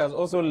economy, which has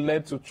also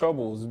led to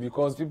troubles,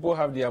 because people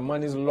have their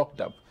monies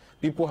locked up.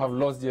 People have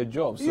lost their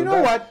jobs. So you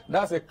know what?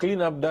 That's a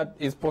cleanup that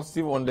is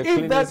positive on the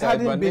cleaning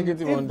side, but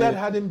negative on the... If that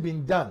hadn't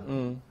been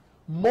done,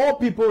 more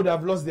people would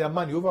have lost their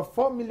money. Over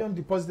 4 million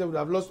depositors would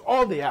have lost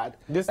all they had.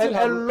 And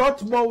a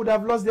lot more would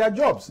have lost their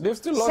jobs. They've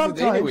still lost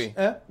it anyway.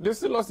 They've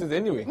still lost it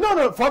anyway.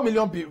 No, 4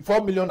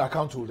 million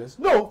account holders.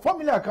 No, 4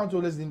 million account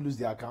holders didn't lose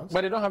their accounts.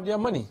 But they don't have their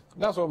money.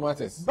 That's what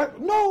matters. But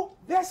no,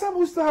 there are some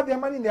who still have their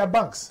money in their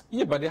banks.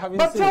 Yeah, but they haven't.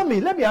 But tell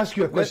me, let me ask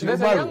you a question. Let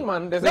me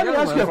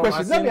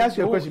ask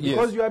you a question,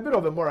 because you are a bit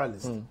of a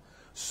moralist.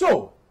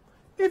 So,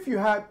 if you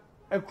had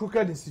a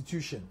crooked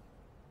institution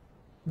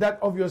that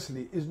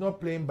obviously is not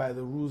playing by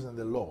the rules and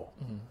the law,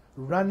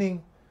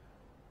 running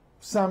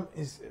some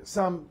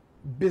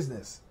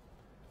business,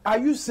 are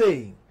you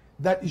saying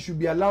that it should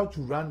be allowed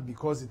to run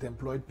because it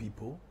employed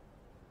people?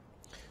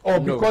 Or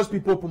No. because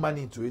people put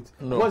money into it?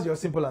 No. What's your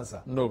simple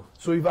answer? No.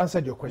 So you've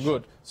answered your question.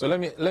 Good. So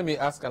let me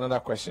ask another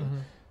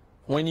question.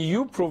 When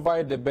you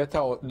provide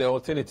the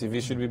alternative,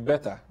 it should be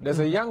better. There's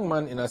a young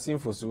man in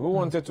Asimfosu who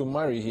wanted to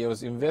marry. He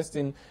was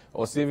investing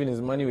or saving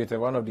his money with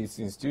one of these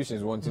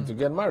institutions, wanting to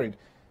get married.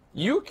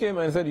 You came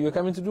and said you're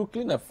coming to do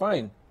cleanup.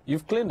 Fine.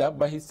 You've cleaned up,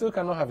 but he still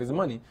cannot have his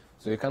money,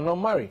 so he cannot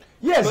marry.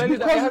 Yes, Clearly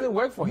because that hasn't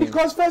worked for him.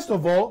 Because first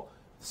of all,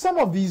 some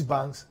of these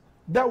banks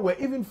that were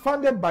even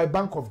funded by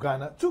Bank of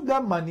Ghana took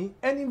that money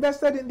and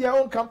invested in their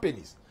own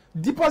companies,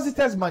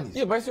 depositors' money.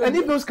 Yeah, but and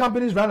if those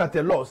companies run at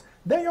a loss,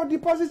 then your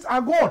deposits are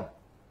gone.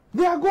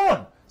 They are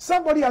gone.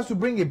 Somebody has to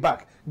bring it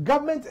back.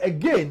 Government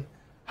again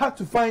had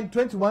to find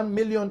 21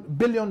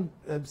 billion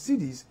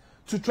cedis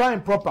to try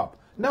and prop up.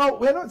 Now,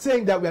 we're not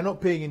saying that we are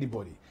not paying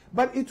anybody,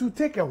 but it will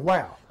take a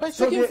while. But it's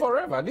taking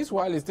forever. This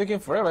while is taking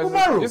forever.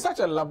 It's such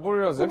a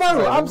laborious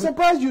exercise. I'm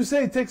surprised you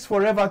say it takes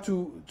forever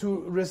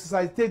to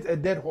resuscitate a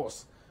dead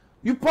horse.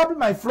 You probably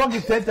might flog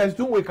it 10 times,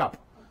 don't wake up.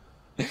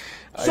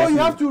 So you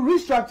have to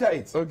restructure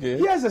it. Okay.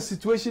 Here's a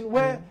situation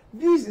where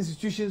these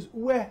institutions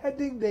were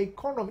heading the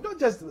economy, not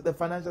just the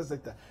financial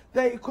sector,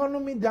 the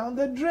economy down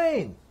the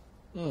drain.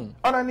 On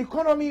an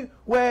economy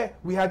where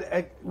we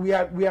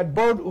had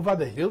borrowed over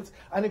the hilt,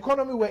 an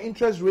economy where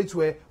interest rates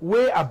were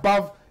way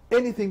above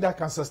anything that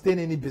can sustain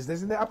any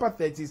business in the upper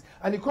 30s,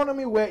 an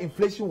economy where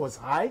inflation was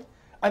high,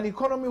 an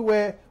economy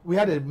where we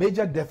had a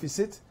major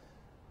deficit,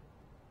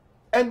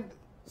 and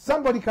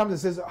somebody comes and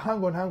says,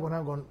 hang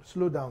on,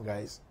 slow down,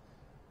 guys.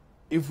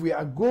 If we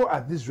go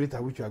at this rate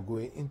at which we are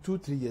going, in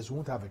 2-3 years, we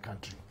won't have a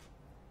country.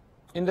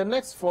 In the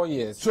next 4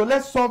 years. So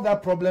let's solve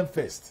that problem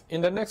first.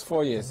 In the next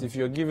 4 years, if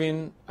you're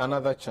given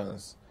another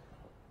chance,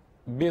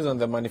 based on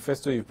the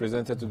manifesto you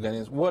presented to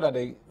Ghanaians, what are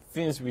the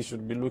things we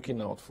should be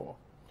looking out for?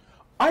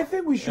 I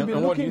think we should be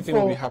looking for... what do you think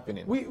will be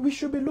happening? We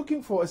should be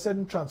looking for a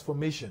certain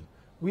transformation.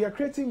 We are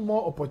creating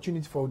more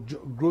opportunity for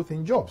growth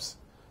in jobs.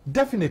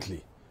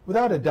 Definitely.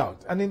 Without a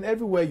doubt. And in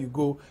everywhere you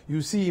go,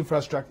 you see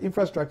infrastructure.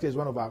 Infrastructure is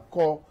one of our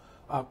core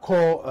are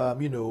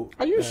you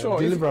sure?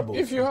 Deliverables.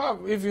 If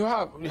you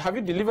have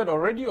you delivered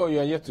already, or you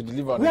are yet to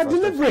deliver? We are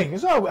delivering.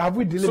 So have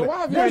we delivered? So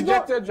why have you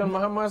rejected John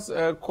Mahama's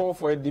call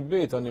for a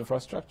debate on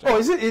infrastructure? Oh,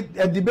 is it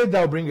a debate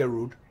that will bring a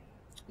road?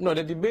 No,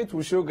 the debate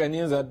will show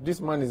Ghanaians that this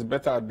man is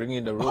better at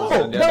bringing the road.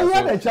 Oh, but he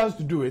had a chance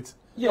to do it.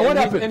 Yeah, what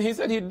happened? And he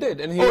said he did.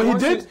 And he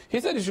did? He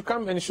said he should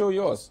come and show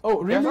yours.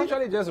 Oh, really? He has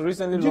actually just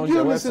recently launched a website. Did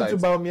you listen to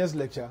Baumia's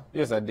lecture?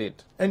 Yes, I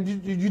did. And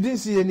you didn't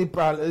see any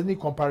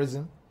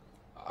comparison?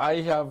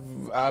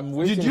 I'm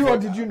waiting. Did you or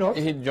did you not?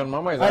 John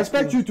Mahama is I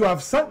expect you to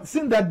have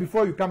seen that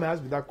before you come and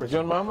ask me that question.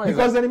 John Mahama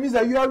because then it means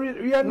that you are on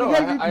your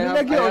own. I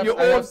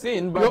have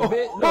seen, but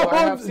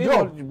I have seen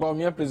what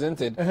Baumia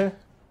presented.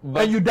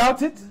 And you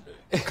doubt it?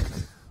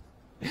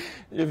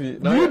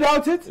 Do you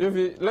doubt it?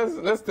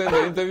 Let's turn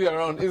the interview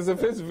around. It's a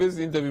face-to-face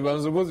interview, but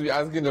I'm supposed to be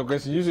asking the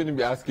question. You shouldn't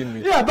be asking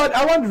me. Yeah, but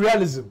I want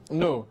realism.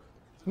 No.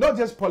 Not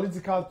just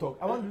political talk.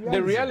 I want realism.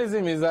 The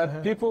realism is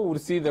that people would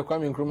see the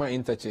Kwame Nkrumah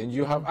interchange.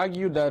 You have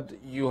argued that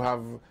you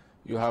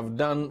have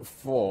done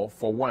for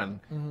one.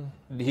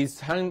 His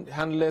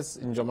handlers,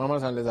 in John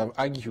Mahama's handlers, have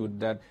argued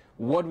that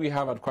what we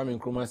have at Kwame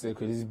Nkrumah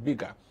Circle is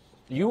bigger.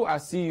 You are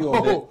CEO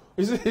of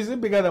is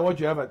it bigger than what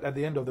you have at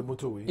the end of the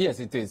motorway? Yes,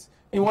 it is.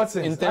 In what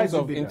sense?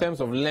 In terms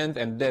of length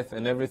and depth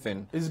and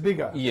everything. It's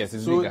bigger? Yes,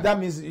 it's bigger. So that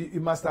means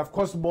it must have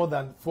cost more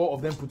than 4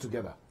 of them put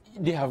together.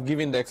 They have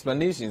given the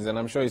explanations, and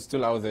I'm sure it's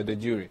still out there, the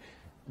jury.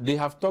 They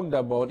have talked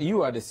about,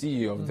 you are the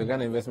CEO of the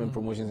Ghana Investment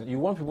Promotions. You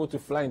want people to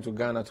fly into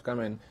Ghana to come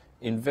and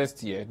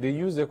invest here. They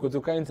use the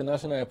Kotoka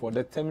International Airport.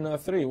 The Terminal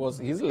 3 was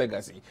his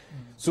legacy.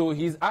 So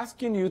he's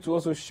asking you to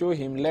also show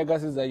him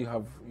legacies that you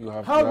have.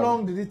 How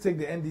long did it take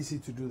the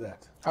NDC to do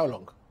that? How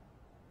long?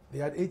 They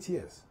had 8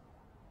 years.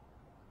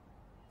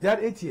 They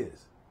had 8 years.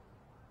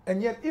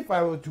 And yet, if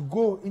I were to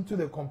go into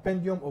the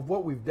compendium of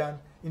what we've done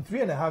in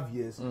 3.5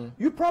 years,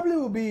 you probably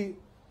will be,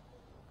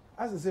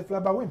 as I say,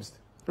 flabberwimsed.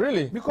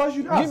 Really? Because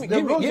you ask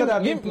the roads that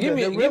have been put there,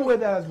 the railway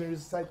that has been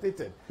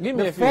resuscitated,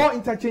 the 4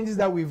 interchanges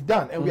that we've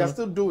done and we are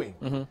still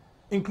doing,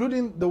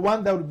 including the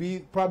one that would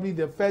be probably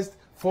the first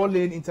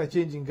 4-lane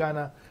interchange in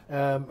Ghana,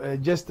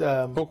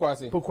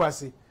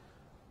 Pokwasi.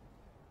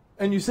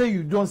 And you say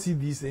you don't see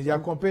these things. You are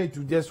comparing to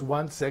just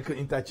 1 circle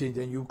interchange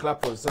and you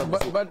clap for yourself.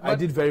 But I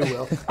did very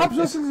well.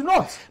 Absolutely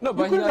not. No,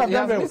 but we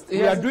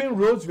are doing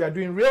roads, we are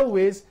doing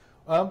railways,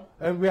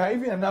 and we are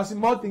even announcing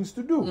more things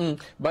to do.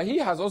 But he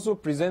has also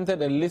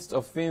presented a list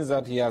of things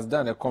that he has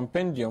done, a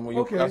compendium,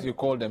 as you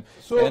call them.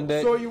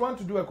 So you want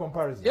to do a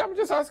comparison? Yeah, I'm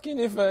just asking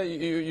if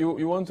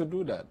you want to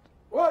do that.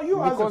 Well, you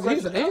because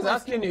ask he's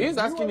asking you. He's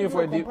asking you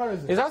for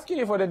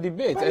the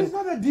debate. But it's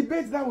not a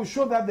debate that will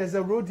show that there's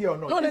a road here or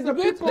not. No, the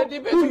debate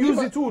who use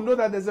it who will know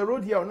that there's a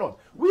road here or not.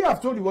 We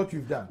have told you what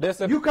you've done.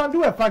 You can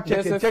do a fact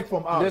check and check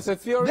from ours.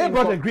 They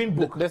brought a green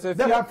book that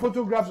had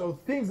photographs of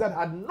things that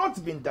had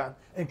not been done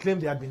and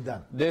claimed they had been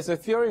done. There's a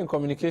theory in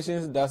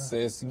communications that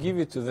says give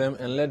it to them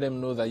and let them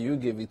know that you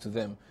gave it to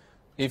them.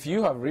 If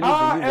you have really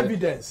our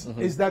evidence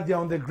is that they're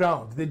on the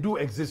ground. They do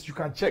exist. You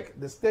can check.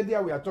 The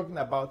stadia we are talking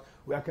about,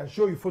 I can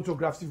show you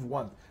photographs if you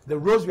want. The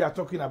roads we are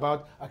talking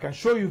about, I can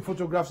show you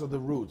photographs of the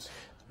roads.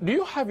 Do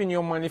you have in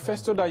your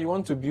manifesto that you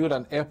want to build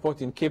an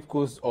airport in Cape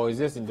Coast, or is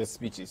this in the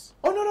speeches?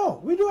 Oh,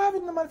 no. We do have it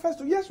in the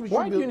manifesto. Yes, we should.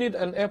 Why do you need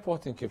an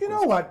airport in Cape Coast? You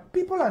know what?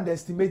 People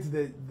underestimate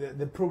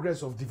the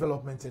progress of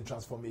development and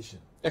transformation.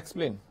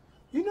 Explain.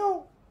 You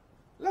know,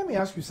 let me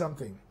ask you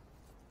something.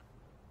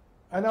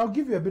 And I'll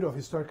give you a bit of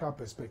historical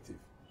perspective.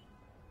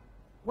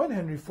 When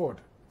Henry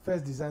Ford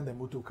first designed the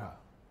motor car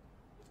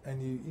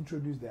and he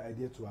introduced the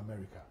idea to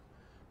America,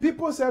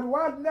 people said,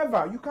 "What?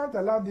 Never. You can't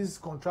allow this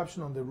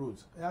contraption on the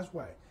roads." And that's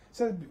why. He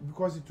said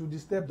because it would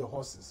disturb the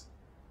horses.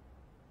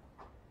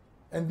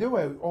 And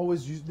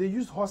they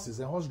used horses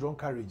and horse-drawn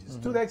carriages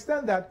to the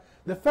extent that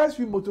the first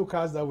few motor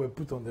cars that were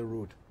put on the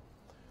road,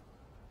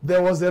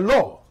 there was a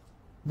law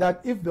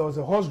that if there was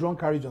a horse-drawn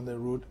carriage on the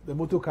road, the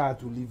motor car had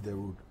to leave the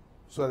road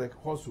so the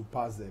horse would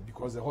pass there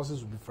because the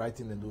horses would be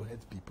frightened and they would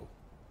hurt people.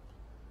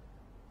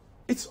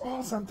 It's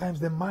all sometimes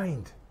the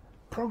mind.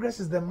 Progress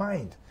is the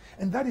mind.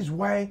 And that is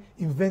why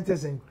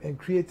inventors and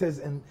creators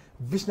and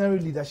visionary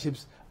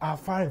leaderships are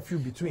far and few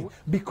between.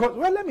 Because,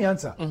 well, let me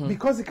answer.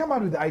 Because they come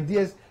out with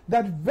ideas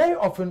that very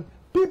often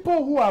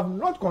people who have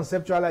not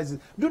conceptualized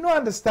it do not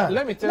understand.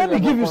 Let me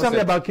give you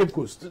something about Cape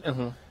Coast.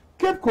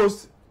 Cape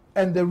Coast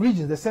and the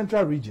region, the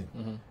central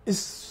region, is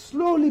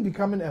slowly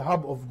becoming a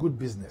hub of good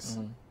business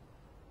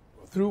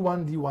through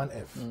 1D,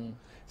 1F.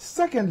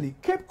 Secondly,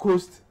 Cape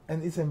Coast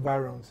and its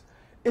environs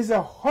is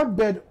a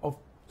hotbed of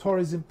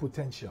tourism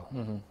potential.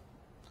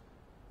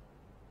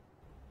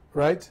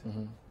 Right?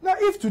 Now,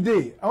 if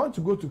today I want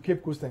to go to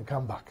Cape Coast and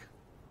come back,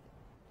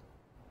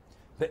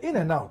 the in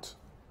and out,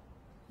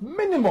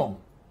 minimum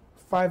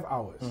 5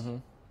 hours.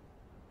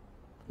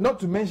 Not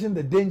to mention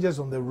the dangers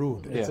on the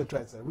road,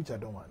 etc., which I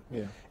don't want.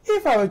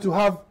 If I were to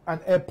have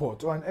an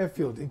airport or an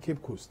airfield in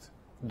Cape Coast,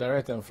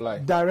 direct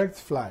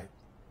flight,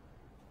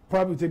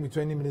 probably take me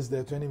 20 minutes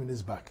there, 20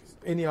 minutes back.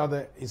 Any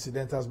other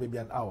incidentals, maybe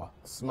an hour.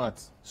 Smart.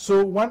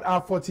 So 1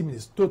 hour, 40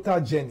 minutes, total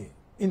journey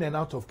in and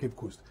out of Cape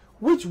Coast.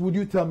 Which would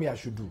you tell me I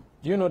should do?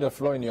 Do you know the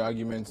flaw in your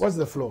argument? What's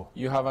the flaw?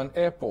 You have an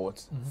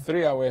airport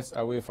 3 hours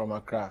away from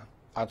Accra,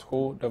 at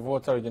Ho, the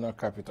Volta regional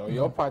capital.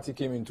 Your party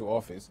came into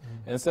office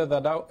and said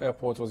that that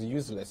airport was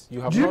useless. Do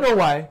you know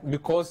why?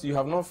 Because you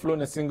have not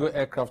flown a single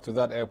aircraft to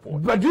that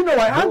airport. But do you know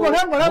why? Hang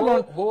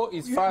on. Ho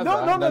is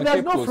farther than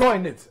there's no flaw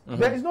in it.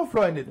 There is no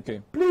flaw in it.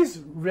 Okay.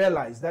 Please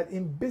realize that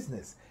in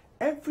business,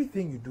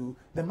 everything you do,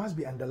 there must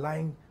be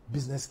underlying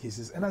business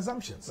cases and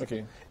assumptions.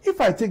 Okay. If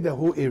I take the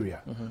whole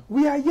area,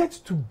 we are yet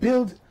to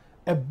build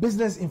a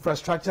business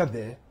infrastructure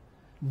there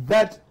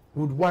that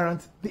would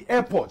warrant the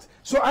airport.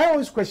 So I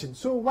always question,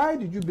 so why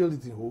did you build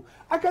it in Ho?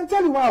 I can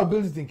tell you why I'll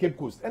build it in Cape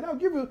Coast, and I'll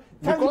give you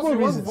tangible because you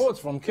reasons. want votes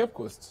from Cape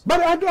Coast.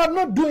 But I'm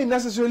not doing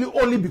necessarily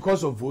only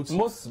because of votes.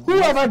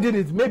 Whoever did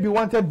it maybe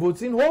wanted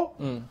votes in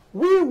Ho.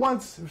 We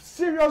want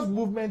serious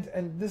movement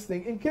and this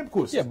thing in Cape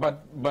Coast. Yeah,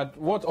 but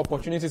what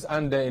opportunities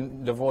are there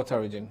in the Volta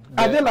region?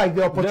 Are they like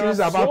the opportunities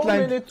I've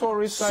outlined? Many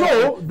tourist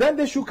so then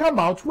they should come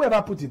out,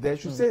 whoever put it there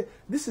should say,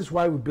 this is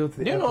why we built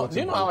the airport. Do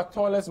you know our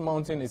tallest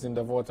mountain is in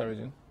the Volta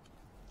region?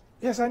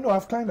 Yes, I know.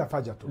 I've climbed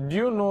Afajato. Do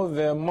you know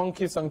the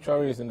monkey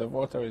sanctuary is in the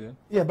Volta region?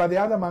 Yeah, but the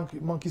other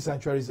monkey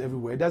sanctuaries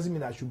everywhere. It doesn't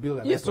mean I should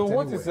build an airport so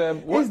what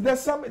anywhere. Is there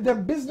the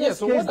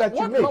business case that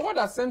you make? But what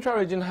does Central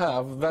region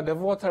have that the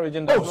Volta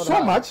region does not have?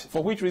 So much.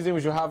 For which reason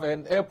we should have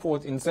an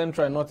airport in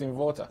Central and not in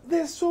Volta?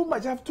 There's so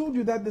much. I've told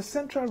you that the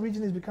Central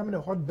region is becoming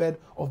a hotbed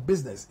of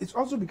business. It's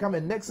also become a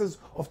nexus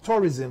of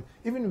tourism,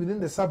 even within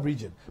the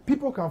sub-region.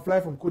 People can fly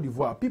from Cote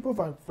d'Ivoire. People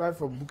can fly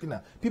from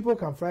Burkina. People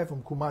can fly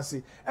from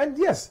Kumasi. And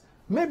yes,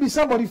 maybe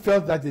somebody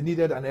felt that they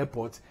needed an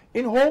airport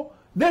in Ho.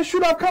 They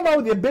should have come out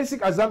with the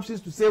basic assumptions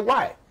to say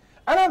why.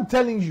 And I'm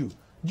telling you,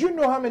 do you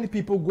know how many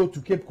people go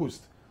to Cape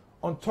Coast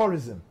on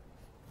tourism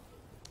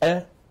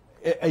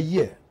a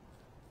year?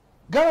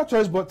 Ghana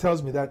Tourist Board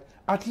tells me that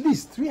at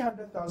least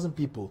 300,000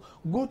 people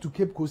go to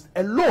Cape Coast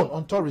alone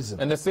on tourism.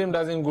 And the same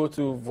doesn't go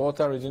to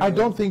Volta region? I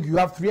don't think you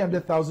have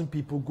 300,000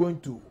 people going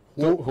to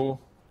Ho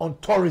on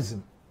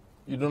tourism.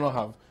 You do not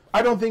have?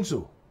 I don't think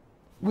so.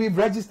 We've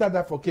registered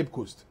that for Cape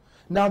Coast.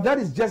 Now, that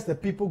is just the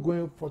people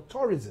going for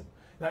tourism.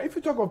 Now, if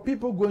you talk of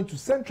people going to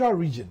Central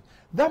region,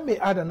 that may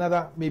add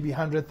another maybe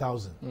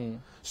 100,000.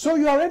 So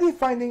you're already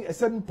finding a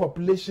certain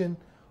population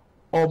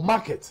or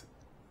market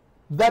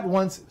that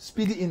wants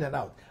speedy in and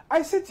out.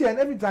 I sit here and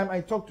every time I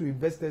talk to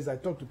investors, I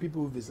talk to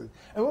people who visit,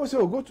 and when we say,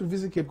 oh, go to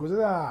visit Cape Coast,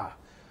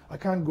 I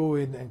can't go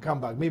in and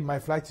come back. Maybe my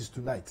flight is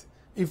tonight.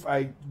 If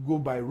I go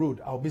by road,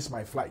 I'll miss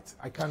my flight.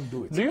 I can't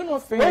do it. Do you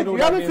not think... Wait, you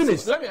haven't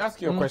finished. Let me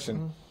ask you a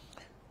question.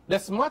 The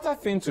smarter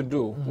thing to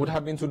do would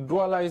have been to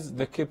dualize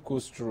the Cape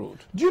Coast road.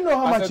 Do you know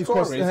how much it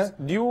costs?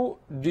 Do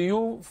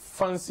you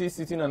fancy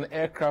sitting in an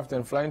aircraft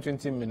and flying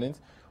 20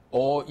 minutes,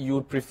 or you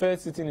would prefer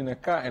sitting in a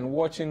car and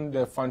watching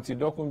the Fanti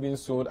Dokun being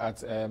sold at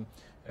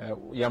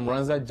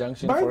Yamranza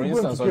Junction, for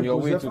instance, on your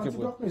way to Cape Coast?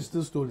 Fanti Dokun is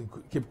still stolen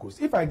Cape Coast.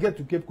 If I get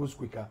to Cape Coast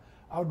quicker,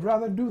 I would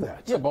rather do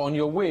that. Yeah, but on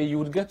your way, you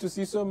would get to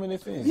see so many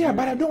things. Yeah,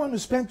 but I don't want to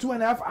spend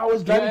 2.5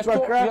 hours driving to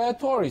Accra. You're a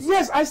tourist.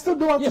 Yes, I still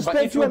don't want to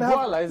spend 2.5 hours. But if you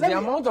dualize the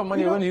amount of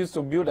money when you used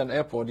to build an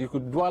airport, you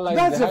could dualize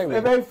the highway.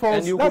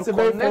 That's a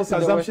very false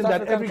assumption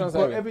that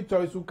every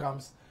tourist who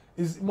comes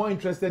is more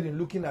interested in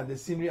looking at the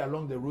scenery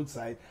along the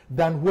roadside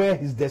than where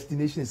his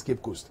destination is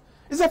Cape Coast.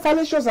 It's a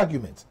fallacious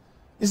argument.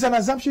 It's an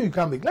assumption you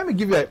can't make. Let me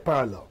give you a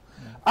parallel.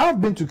 I've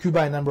been to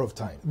Cuba a number of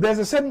times. There's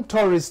a certain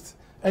tourist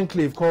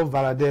enclave called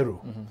Varadero.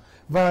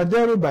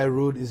 Varadero by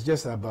road is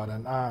just about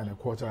an hour and a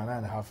quarter, an hour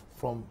and a half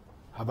from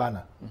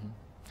Havana.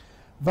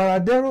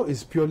 Varadero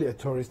is purely a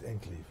tourist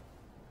enclave.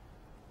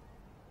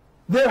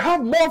 They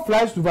have more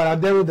flights to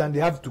Varadero than they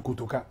have to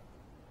Kotoka.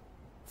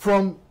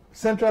 From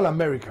Central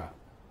America,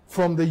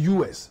 from the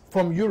US,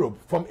 from Europe,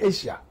 from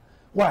Asia.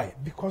 Why?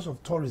 Because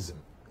of tourism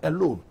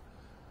alone.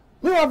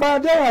 Meanwhile,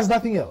 Varadero has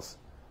nothing else.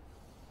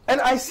 And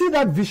I see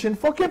that vision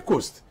for Cape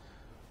Coast.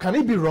 Can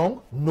it be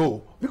wrong?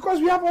 No. Because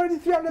we have already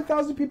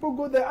 300,000 people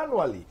go there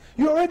annually.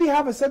 You already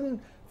have a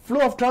certain flow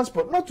of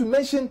transport, not to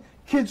mention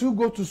kids who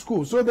go to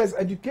school. So there's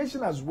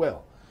education as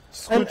well.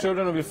 School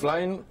children will be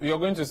flying. You're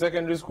going to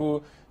secondary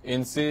school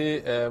in, say,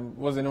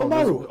 what's the name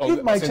Omaru,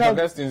 of St.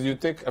 Augustine's, you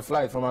take a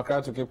flight from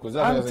Accra to Cape Coast.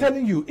 I'm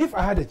telling you, if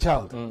I had a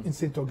child in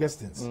St.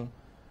 Augustine's,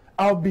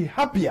 I'll be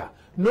happier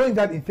knowing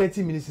that in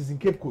 30 minutes he's in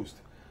Cape Coast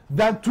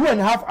than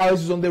 2.5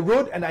 hours is on the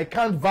road, and I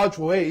can't vouch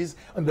for where he is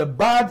on the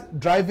bad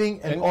driving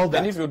and all that.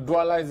 And if you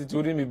dualize it,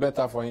 wouldn't be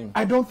better for him?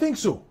 I don't think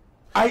so.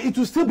 It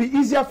will still be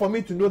easier for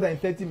me to know that in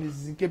 30 minutes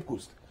he's in Cape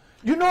Coast.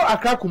 You know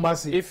Accra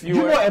Kumasi, you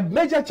know a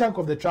major chunk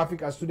of the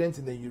traffic are students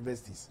in the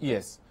universities.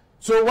 Yes.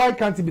 So why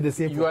can't it be the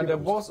same for You are Cape the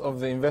Coast? boss of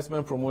the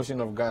investment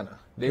promotion of Ghana.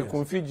 The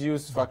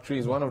Confucius factory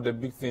is one of the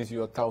big things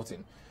you are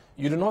touting.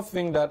 You do not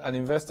think that an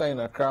investor in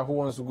Accra who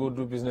wants to go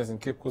do business in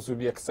Cape Coast will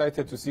be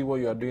excited to see what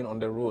you are doing on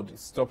the road,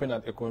 stopping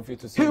at a Confi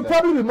to see He'll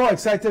probably be more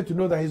excited to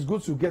know that his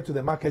goods will get to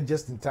the market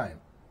just in time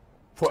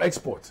for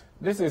export.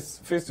 This is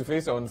Face to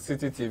Face on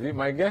City TV.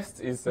 My guest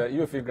is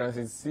Yofi Grant,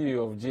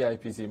 CEO of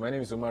GIPC. My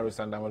name is Umaru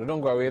Sandamado.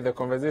 Don't go away. The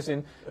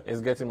conversation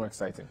is getting more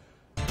exciting.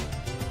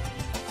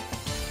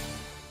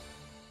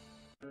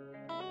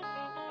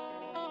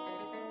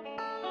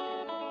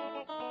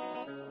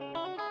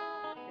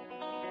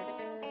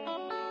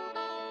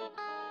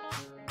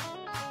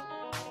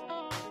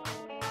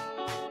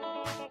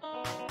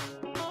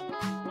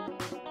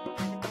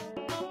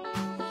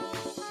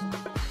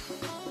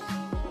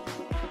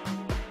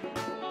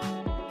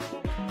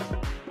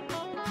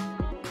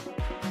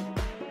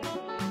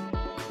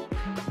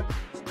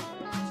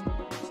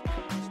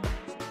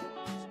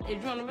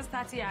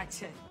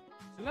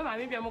 Remember,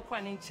 maybe I'm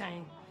quite in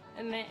China,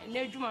 and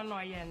Lejuma no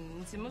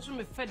yen, so much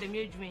me fed the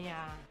Majuma.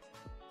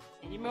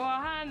 You may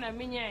have a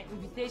mini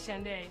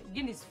invitation there,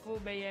 Guinness full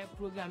by a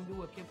program do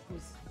work a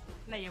post.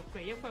 Now your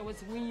prayer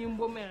was winning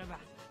Bomeraba.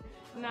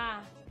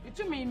 Now, you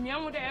told me,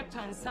 young with the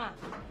Epton son,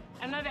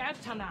 another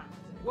Eptona,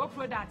 what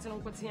product in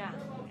Cotia.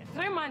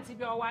 3 months if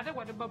you're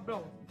whatever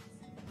blow.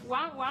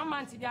 1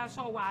 month if you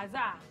saw was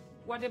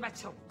whatever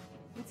chop.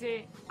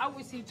 Say, I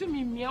will see to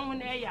me,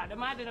 young air, the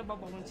mother of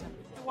Baba Winter.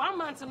 1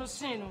 month no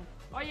sin,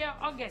 or yeah,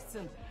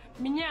 Augustin,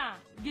 Minya,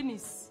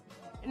 Guinness,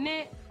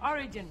 ne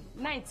origin,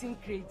 19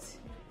 crates.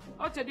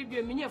 Auto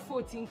debut, Minya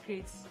 14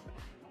 crates.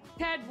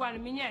 Third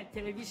one, Minya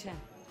television.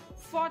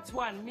 Fourth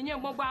one,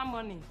 Minya mobile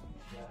money.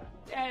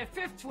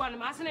 Fifth one,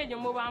 Massanage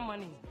mobile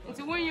money.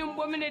 Into when you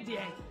woman a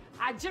day,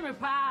 I Jimmy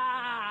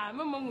Pa,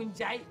 Mamma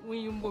Winjai, when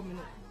you woman.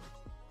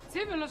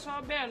 Seven or so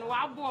Ben,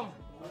 wild bomb.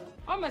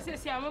 Almost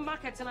says I'm a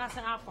marketing as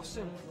an apple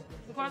soon.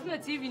 Because no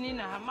TV in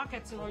a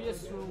marketing or your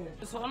soul.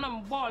 So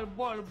I'm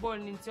ball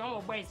into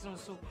our bites and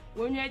so.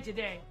 When you're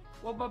today,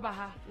 what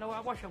Babaha, no,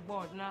 I wash a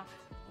board now.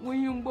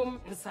 When you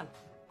boom and son,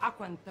 I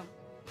quantum.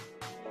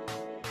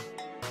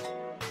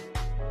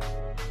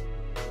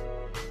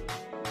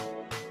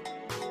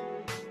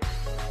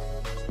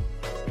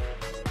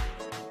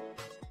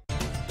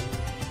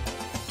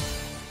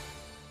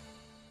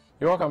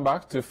 You're welcome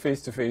back to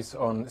Face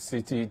on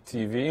City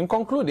TV. In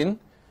concluding,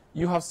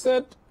 you have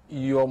said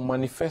your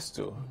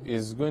manifesto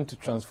is going to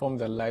transform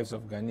the lives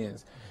of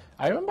Ghanaians.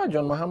 I remember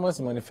John Mahama's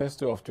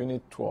manifesto of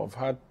 2012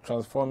 had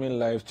transforming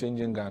lives,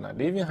 changing Ghana.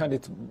 They even had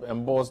it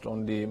embossed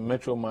on the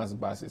Metro Mass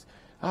buses.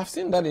 I've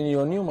seen that in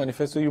your new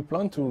manifesto, you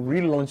plan to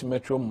relaunch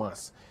Metro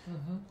Mass.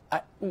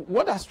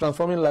 What does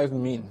transforming lives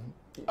mean?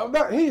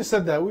 He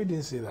said that. We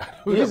didn't say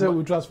that. We said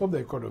we transform the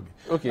economy.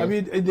 Okay. I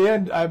mean, in the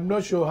end, I'm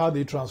not sure how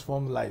they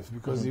transform life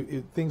because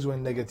things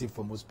went negative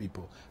for most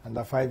people. And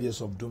the 5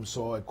 years of doom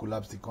saw a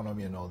collapsed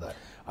economy and all that.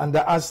 And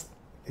as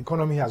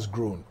economy has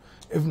grown,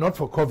 if not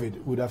for COVID, we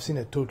would have seen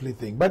a totally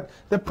thing. But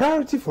the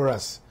priority for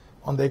us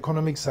on the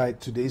economic side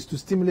today is to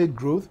stimulate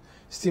growth,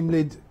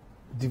 stimulate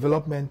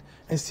development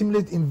and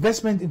stimulate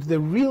investment into the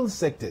real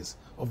sectors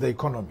of the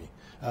economy,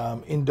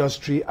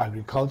 industry,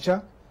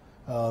 agriculture,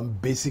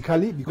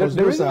 basically. Because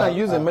the reason I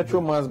use the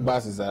Metro Mass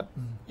bus is that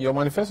your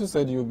manifesto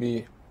said you'll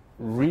be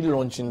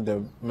relaunching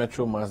the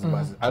Metro Mass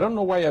buses. I don't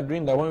know why you're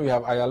doing that when we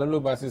have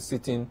Ayalolo buses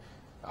sitting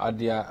at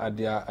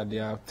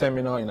their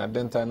terminal in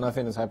Adenta,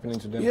 nothing is happening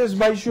to them. Yes,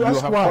 but you should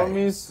ask why. You have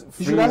promised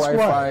free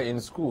Wi-Fi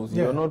in schools.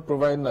 Yeah. You're not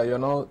providing that. You're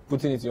not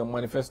putting it in your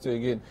manifesto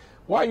again.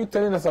 Why are you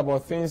telling us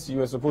about things you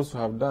were supposed to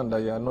have done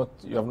that you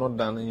have not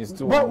done, and you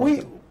still? But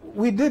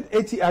we did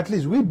 80. At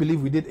least we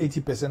believe we did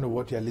 80% of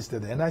what you are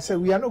listed there. And I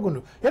said you're not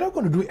going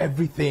to do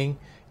everything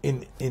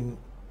in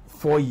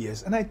 4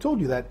 years. And I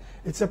told you that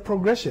it's a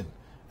progression.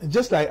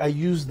 Just like I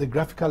use the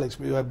graphical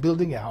experience, you are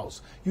building a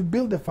house. You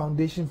build the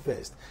foundation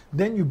first,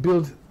 then you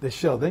build the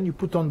shell, then you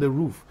put on the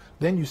roof,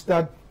 then you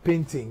start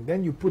painting,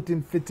 then you put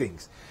in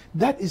fittings.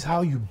 That is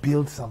how you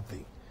build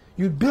something.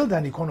 You build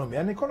an economy.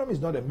 An economy is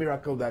not a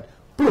miracle that,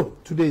 boom,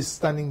 today is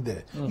standing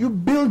there. You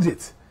build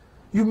it.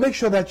 You make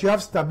sure that you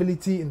have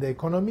stability in the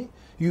economy.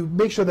 You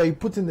make sure that you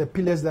put in the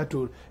pillars that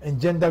will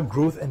engender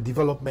growth and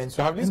development.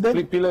 So have these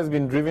pillars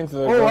been driven to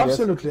the ground? Oh,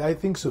 absolutely. Yet? I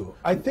think so.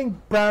 I think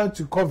prior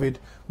to COVID,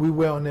 we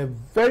were on a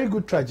very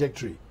good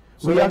trajectory.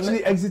 So we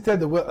actually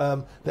exited the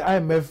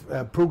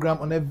IMF program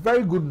on a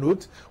very good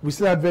note. We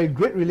still had very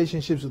great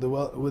relationships with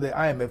the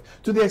IMF,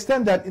 to the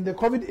extent that in the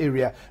COVID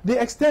area, they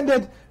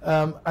extended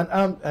to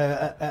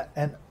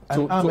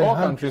all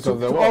countries of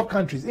the world. To all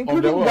countries,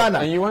 including Ghana.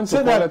 And you want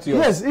to that,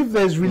 yes, if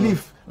there's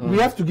relief, we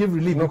have to give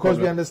relief because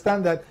we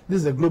understand that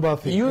this is a global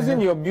thing.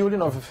 Using your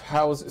building of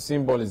house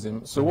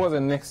symbolism, so what's the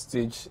next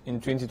stage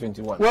in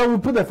 2021? Well, we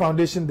put the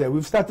foundation there.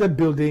 We've started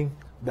building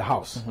the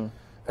house.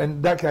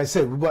 And like I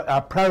said,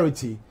 our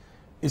priority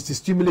is to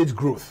stimulate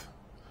growth,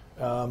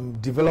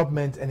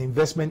 development and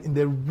investment in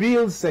the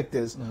real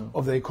sectors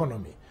of the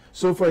economy.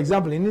 So, for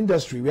example, in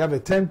industry, we have a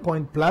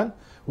 10-point plan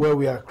where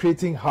we are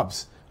creating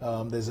hubs.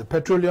 There's a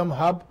petroleum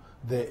hub,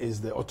 there is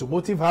the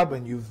automotive hub,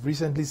 and you've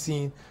recently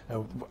seen,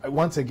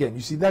 once again,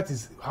 you see that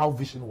is how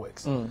vision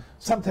works.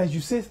 Sometimes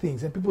you say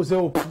things and people say,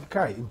 oh,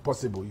 Kai,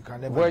 impossible, you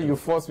can never. Where you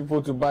force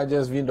people to buy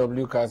just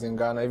VW cars in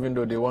Ghana, even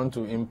though they want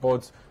to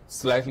import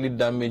slightly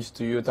damaged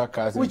Toyota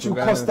cars. Which will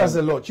cost us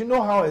a lot. You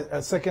know how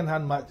a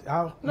second-hand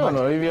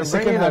No, if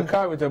you're bringing a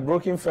car with a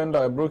broken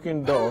fender, a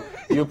broken door,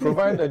 you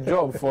provide a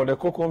job for the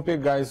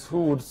Kokompe guys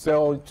who would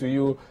sell to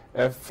you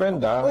a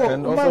fender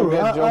and also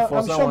get a job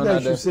for someone. I'm sure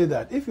that you say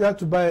that. If you had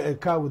to buy a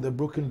car with a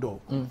broken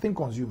door, think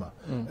consumer,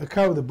 a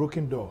car with a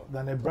broken door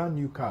than a brand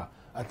new car.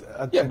 At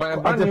the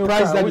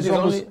price car, that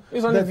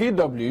is only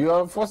VW. You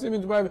are forcing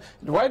me to buy.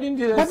 Why didn't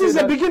you? That is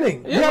the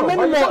beginning. There are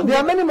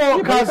many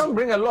more cars. You can't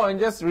bring a law and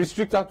just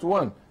restrict that to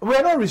one. We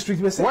are not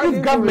restricting. We're saying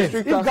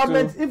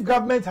if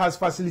government has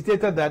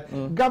facilitated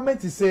that,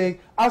 government is saying,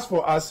 as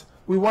for us,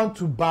 we want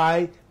to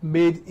buy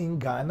made in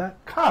Ghana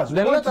cars.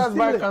 Then let us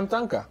buy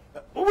Kantanka.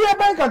 We are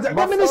buying Kantanka.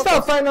 The Minister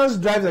of Finance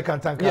drives a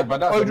Kantanka. Yeah, but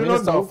that's the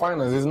Minister of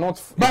Finance. Is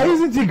not. But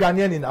isn't he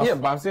Ghanaian enough? Yeah,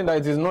 but I'm saying that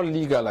it is not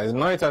legalized.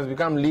 Now it has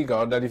become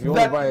legal that if you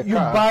want to buy a car, you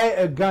buy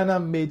a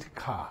Ghana-made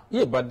car.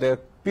 Yeah, but the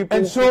people.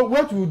 And so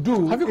what we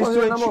do. Have you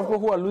considered the number of people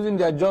who are losing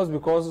their jobs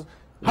because?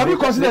 Have you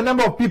considered the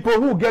number of people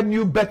who get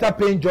new,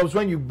 better-paying jobs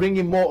when you bring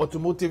in more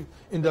automotive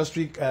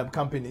industry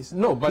companies?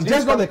 No, but it's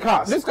just not the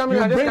cars. This company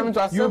are just coming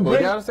to assemble.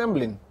 They are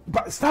assembling.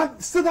 But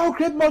still that will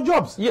create more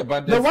jobs. Yeah,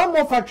 but the one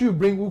more factory you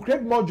bring will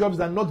create more jobs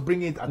than not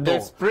bringing it at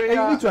all. Sprayer,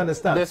 and you need to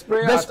understand. The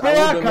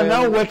sprayer can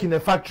now work in a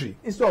factory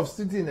instead of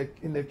sitting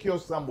in a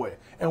kiosk somewhere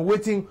and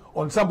waiting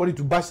on somebody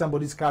to bash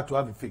somebody's car to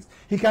have it fixed.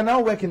 He can now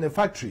work in a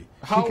factory.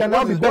 He can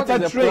now be better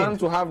trained. What is the plan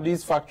to have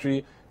this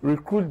factory?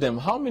 Recruit them.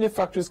 How many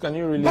factories can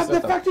you release?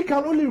 But the factory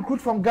can only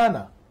recruit from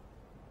Ghana.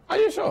 Are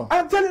you sure?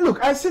 I'm telling you,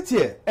 look, I sit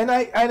here and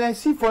I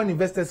see foreign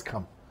investors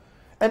come.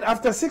 And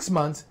after 6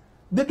 months,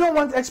 they don't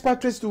want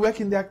expatriates to work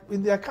in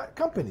their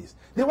companies.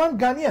 They want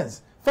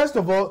Ghanaians. First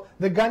of all,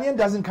 the Ghanaian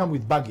doesn't come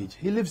with baggage.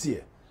 He lives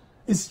here.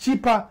 It's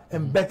cheaper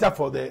and better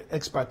for the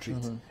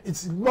expatriate.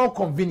 It's more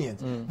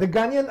convenient. The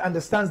Ghanaian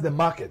understands the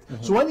market.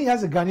 So when he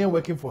has a Ghanaian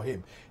working for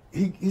him,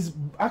 his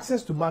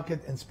access to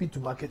market and speed to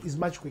market is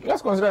much quicker.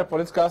 Let's consider the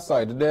political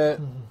side. The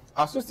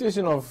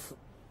Association of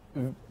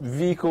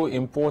Vehicle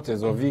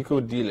Importers or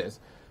Vehicle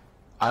Dealers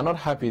are not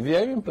happy. They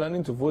are even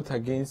planning to vote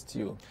against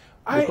you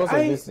because of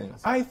these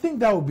things. I think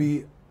that would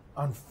be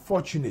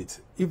unfortunate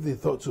if they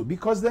thought so.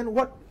 Because then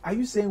what are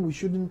you saying we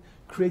shouldn't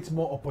create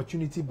more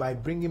opportunity by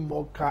bringing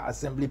more car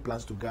assembly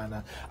plants to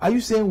Ghana? Are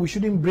you saying we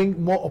shouldn't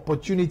bring more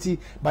opportunity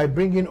by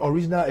bringing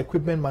original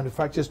equipment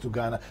manufacturers to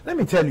Ghana? Let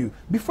me tell you,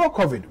 before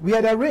COVID, we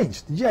had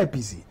arranged,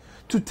 GIPC,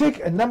 to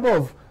take a number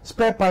of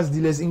spare parts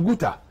dealers in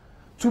Guta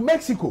to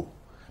Mexico,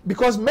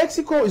 because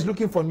Mexico is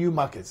looking for new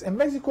markets, and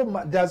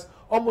Mexico does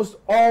almost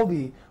all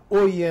the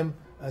OEM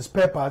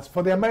spare parts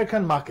for the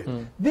American market.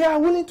 They are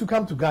willing to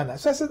come to Ghana.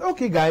 So I said,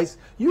 okay, guys,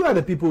 you are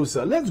the people who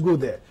sell. Let's go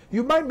there.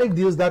 You might make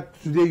deals that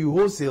today you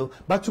wholesale,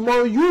 but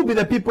tomorrow you will be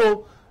the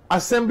people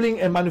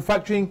assembling and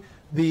manufacturing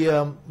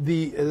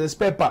the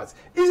spare parts.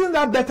 Isn't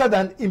that better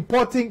than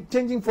importing,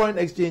 changing foreign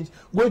exchange,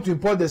 going to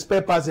import the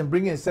spare parts and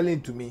bringing and selling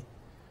it to me?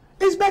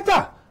 It's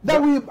better that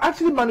we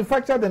actually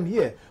manufacture them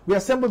here, we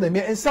assemble them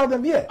here and sell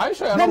them here. Are you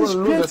sure you're not going to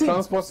lose the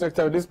transport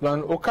sector with this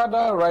plan?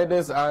 Okada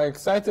riders are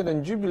excited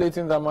and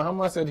jubilating that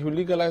Mahama said he will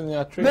legalize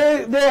their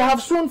trade. They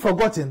have soon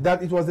forgotten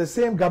that it was the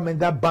same government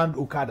that banned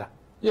Okada.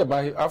 Yeah,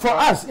 but for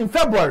us in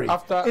February.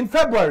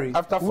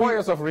 After 4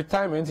 years of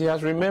retirement, he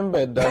has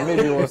remembered that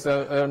maybe it was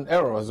an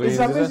error. So it's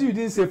amazing you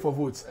didn't say for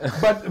votes.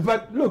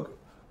 but look,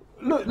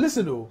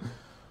 listen though,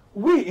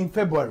 we in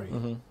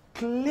February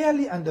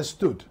clearly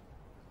understood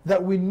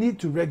that we need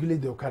to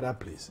regulate the Okada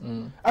place.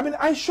 I mean,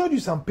 I showed you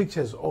some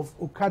pictures of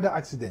Okada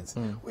accidents,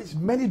 which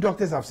many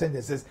doctors have sent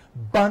and says,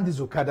 ban this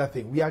Okada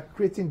thing. We are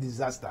creating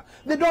disaster.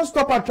 They don't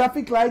stop at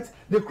traffic lights,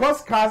 they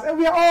cross cars, and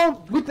we are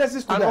all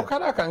witnesses to that. And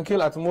Okada can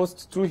kill at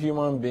most 2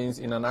 human beings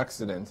in an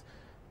accident.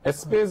 A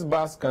space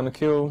bus can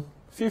kill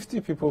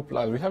 50 people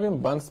plus. We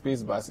haven't banned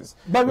space buses.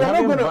 But we are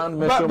not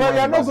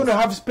going to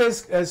have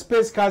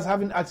space cars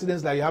having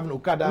accidents like you have in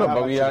Okada. No,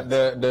 but we are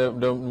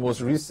the most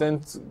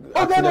recent.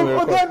 Then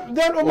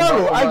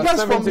Omaro, I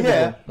guess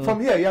from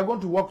here you are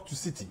going to walk to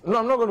city. No,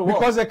 I'm not going to walk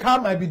because the car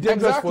might be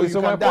dangerous for you.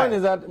 So my point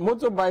is that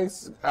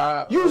motorbikes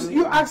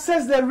you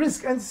assess the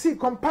risk and see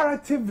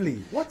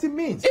comparatively what it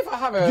means. If I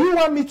have do you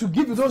want me to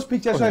give you those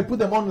pictures so I put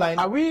them online?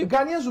 The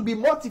Ghanaians will be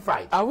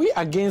mortified. Are we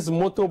against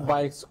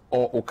motorbikes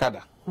or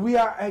Okada? We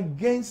are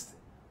against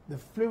the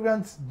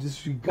flagrant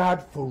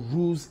disregard for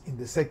rules in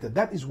the sector.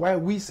 That is why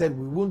we said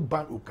we won't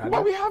ban Okada,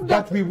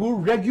 but we will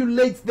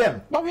regulate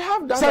them. But we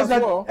have done such that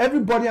as well.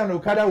 Everybody on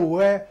Okada will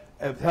wear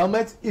a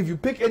helmet. If you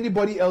pick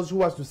anybody else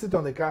who has to sit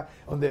on the car,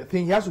 on the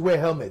thing, he has to wear a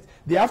helmet.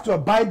 They have to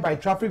abide by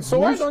traffic rules. So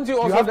why don't you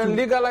also then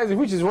legalize it,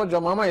 which is what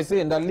your mama is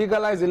saying, that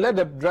legalize it, let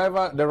the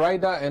driver, the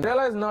rider, and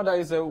realize now that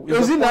it's a...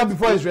 Is it now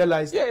before it's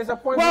realized? Yeah, it's a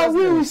point.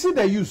 Well, we see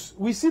the use.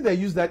 We see the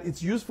use that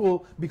it's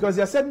useful because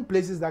there are certain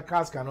places that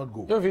cars cannot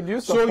go.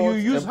 So you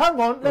use...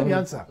 Hang on, let me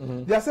answer.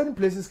 There are certain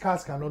places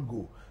cars cannot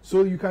go.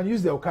 So you can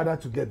use the Okada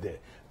to get there.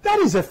 That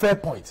is a fair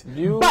point.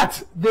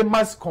 But they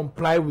must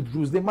comply with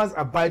rules. They must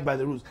abide by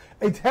the rules.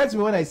 It hurts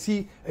me when I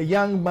see a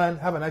young man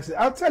have an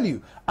accident. I'll tell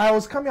you, I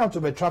was coming out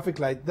of a traffic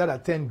light that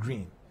had turned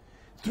green.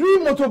 3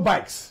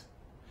 motorbikes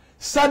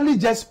suddenly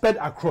just sped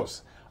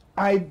across.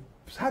 I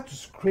had to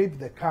scrape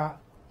the car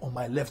on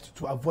my left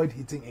to avoid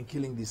hitting and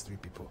killing these 3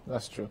 people.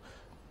 That's true.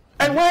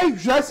 And why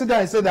should I sit there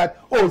and say that,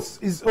 oh,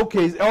 it's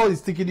okay, all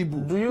is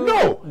tickety-boo?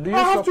 I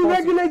have to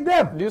regulate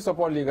them. Do you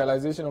support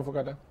legalization of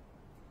Okada?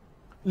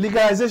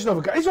 Legalization of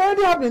Okada. It's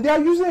already happening. They are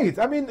using it.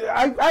 I mean,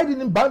 I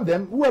didn't ban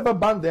them. Whoever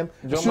banned them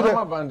should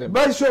have banned them.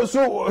 But so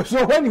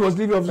when he was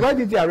leaving office, why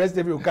didn't he arrest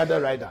every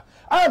Okada rider?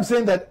 I am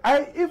saying that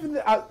even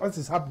as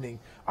is happening,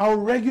 I'll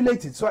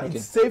regulate it so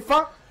it's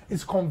safer,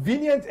 it's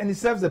convenient, and it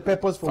serves the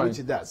purpose for which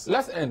it does.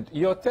 Let's end.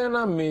 Your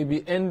tenure may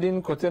be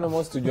ending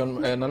coterminous to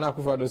John Nana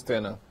Akufo-Addo's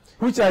tenure,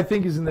 which I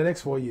think is in the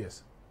next 4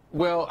 years.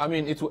 Well, I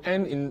mean, it will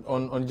end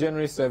on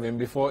January 7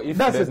 before. If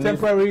that's a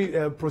temporary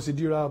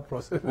procedural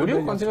process. Would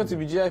you continue to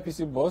be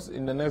GIPC boss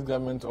in the next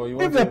government, or you?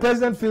 If the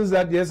president feels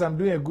that yes, I'm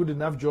doing a good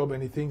enough job,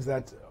 and he thinks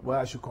that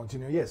I should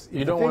continue, yes.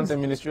 You don't want a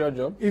ministerial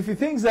job? If he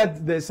thinks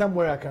that there's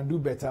somewhere I can do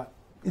better,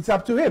 it's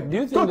up to him. Do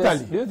you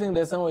think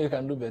there's somewhere you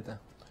can do better?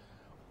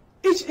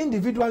 Each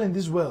individual in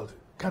this world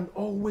can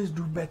always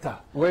do better.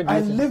 I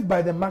live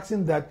by the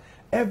maxim that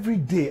every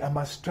day I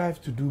must strive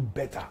to do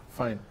better.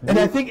 Fine. And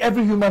I think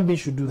every human being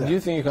should do that. Do you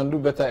think you can do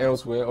better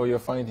elsewhere, or you're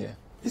fine here?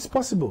 It's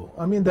possible.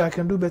 I mean, that I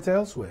can do better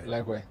elsewhere.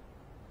 Like where?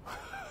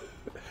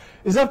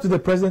 It's up to the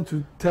president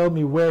to tell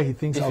me where he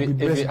thinks I'll be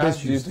best used. If he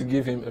asks you to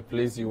give him a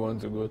place you want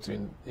to go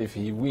to, if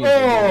he wins...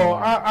 Oh,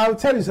 I'll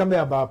tell you something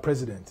about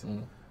president.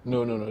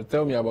 No.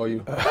 Tell me about you.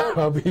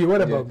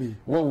 What about me?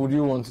 What would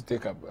you want to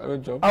take up? A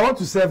job? I want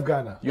to serve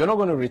Ghana. You're not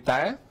going to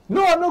retire?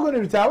 No, I'm not going to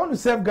retire. I want to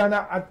serve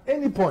Ghana at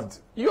any point.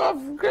 You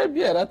have gray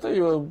beard. I thought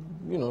you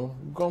were,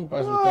 gone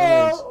past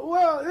retirement.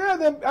 Well,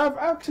 yeah. I've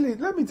actually,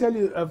 let me tell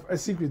you a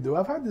secret though.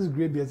 I've had this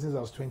gray beard since I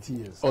was 20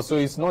 years. Oh, so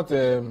it's not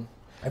a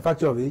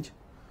factor of age?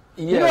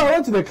 Yeah. I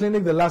went to the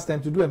clinic the last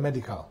time to do a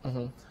medical,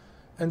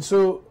 and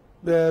so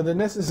the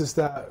nursing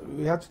sister,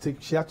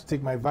 she had to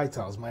take my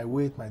vitals, my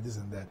weight, my this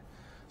and that.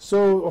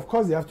 So, of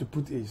course, they have to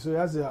put age.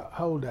 So, I said,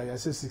 how old are you? I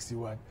said,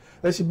 61.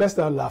 Then she burst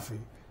out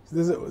laughing.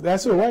 I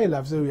said, why are you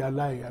laughing? So, we are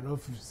lying. You're not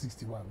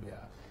 61. Yeah.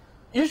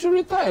 You should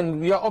retire.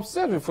 And you are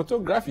obsessed with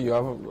photography. You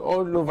have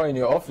all over in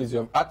your office, you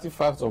have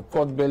artifacts of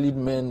pot-bellied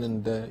men,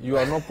 and you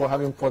are not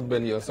having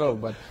pot-belly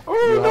yourself. But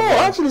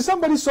actually,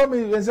 somebody saw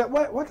me and said,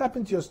 what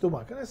happened to your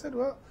stomach? And I said,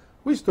 well,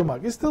 which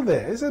stomach? It's still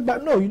there. He said,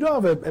 but no, you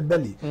don't have a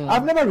belly.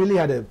 I've never really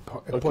had a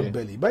pot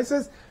belly. But he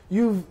says,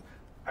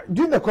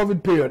 during the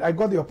COVID period, I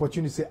got the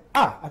opportunity to say,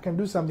 I can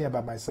do something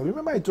about myself.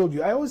 Remember I told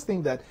you, I always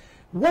think that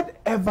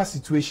whatever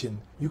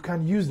situation, you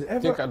can use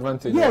it. Take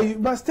advantage. Yeah, you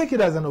must take it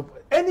as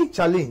any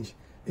challenge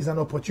is an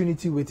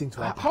opportunity waiting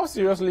to happen. How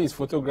seriously is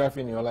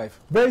photography in your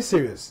life? Very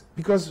serious.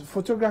 Because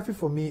photography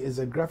for me is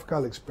a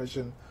graphical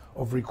expression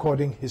of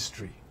recording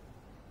history.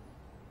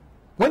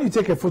 When you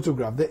take a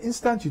photograph, the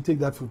instant you take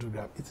that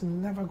photograph, it's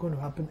never going to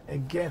happen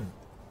again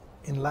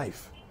in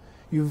life.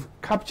 You've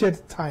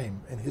captured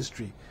time and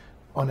history.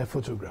 on a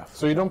photograph.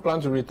 So you don't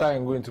plan to retire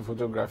and go into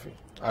photography?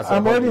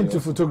 I'm already into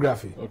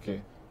photography.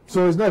 Okay.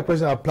 So it's not a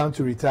question I plan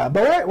to retire.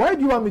 But why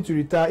do you want me to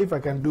retire if I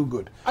can do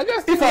good? I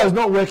just if I was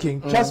not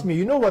working, trust me,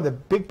 you know what the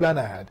big plan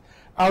I had?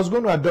 I was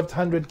going to adopt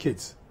 100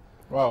 kids.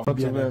 Wow. Not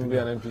to be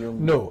an NPO.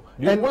 No.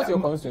 And what's your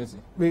constituency?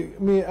 Me,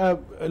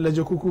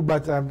 Lejokuku,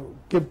 but I'm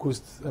Cape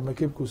Coast. I'm a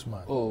Cape Coast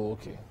man. Oh,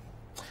 okay.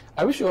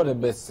 I wish you all the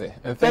best, sir.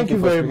 And thank you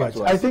very much.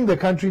 I think the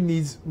country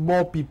needs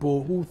more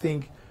people who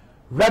think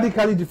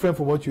radically different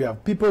from what you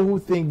have. People who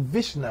think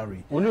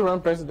visionary. Will you run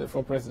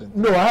for president?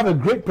 No, I have a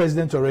great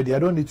president already. I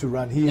don't need to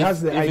run. He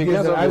has the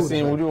ideas that I would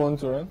run. Would you want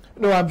to run?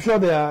 No, I'm sure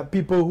there are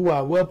people who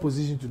are well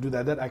positioned to do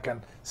that I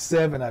can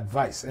serve and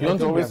advise. And you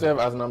don't always serve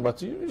as number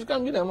 2. You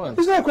can be the man.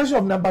 It's not a question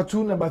of number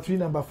 2, number 3,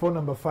 number 4,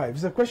 number 5.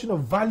 It's a question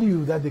of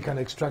value that they can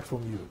extract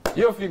from you.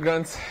 Yofi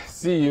Grant,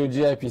 CEO,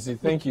 GIPC,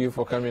 thank you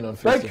for coming on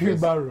Face to Face. Thank you,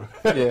 Barrow.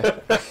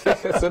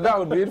 Yeah. So that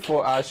would be it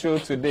for our show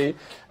today.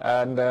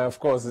 And of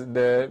course,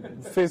 the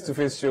Face to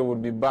Face show will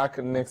be back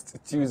next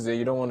Tuesday.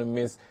 You don't want to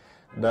miss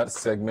that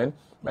segment.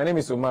 My name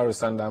is Umaru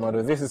Sanda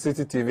Amado. This is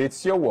City TV.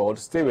 It's your world.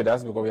 Stay with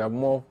us because we have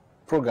more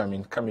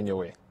programming coming your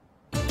way.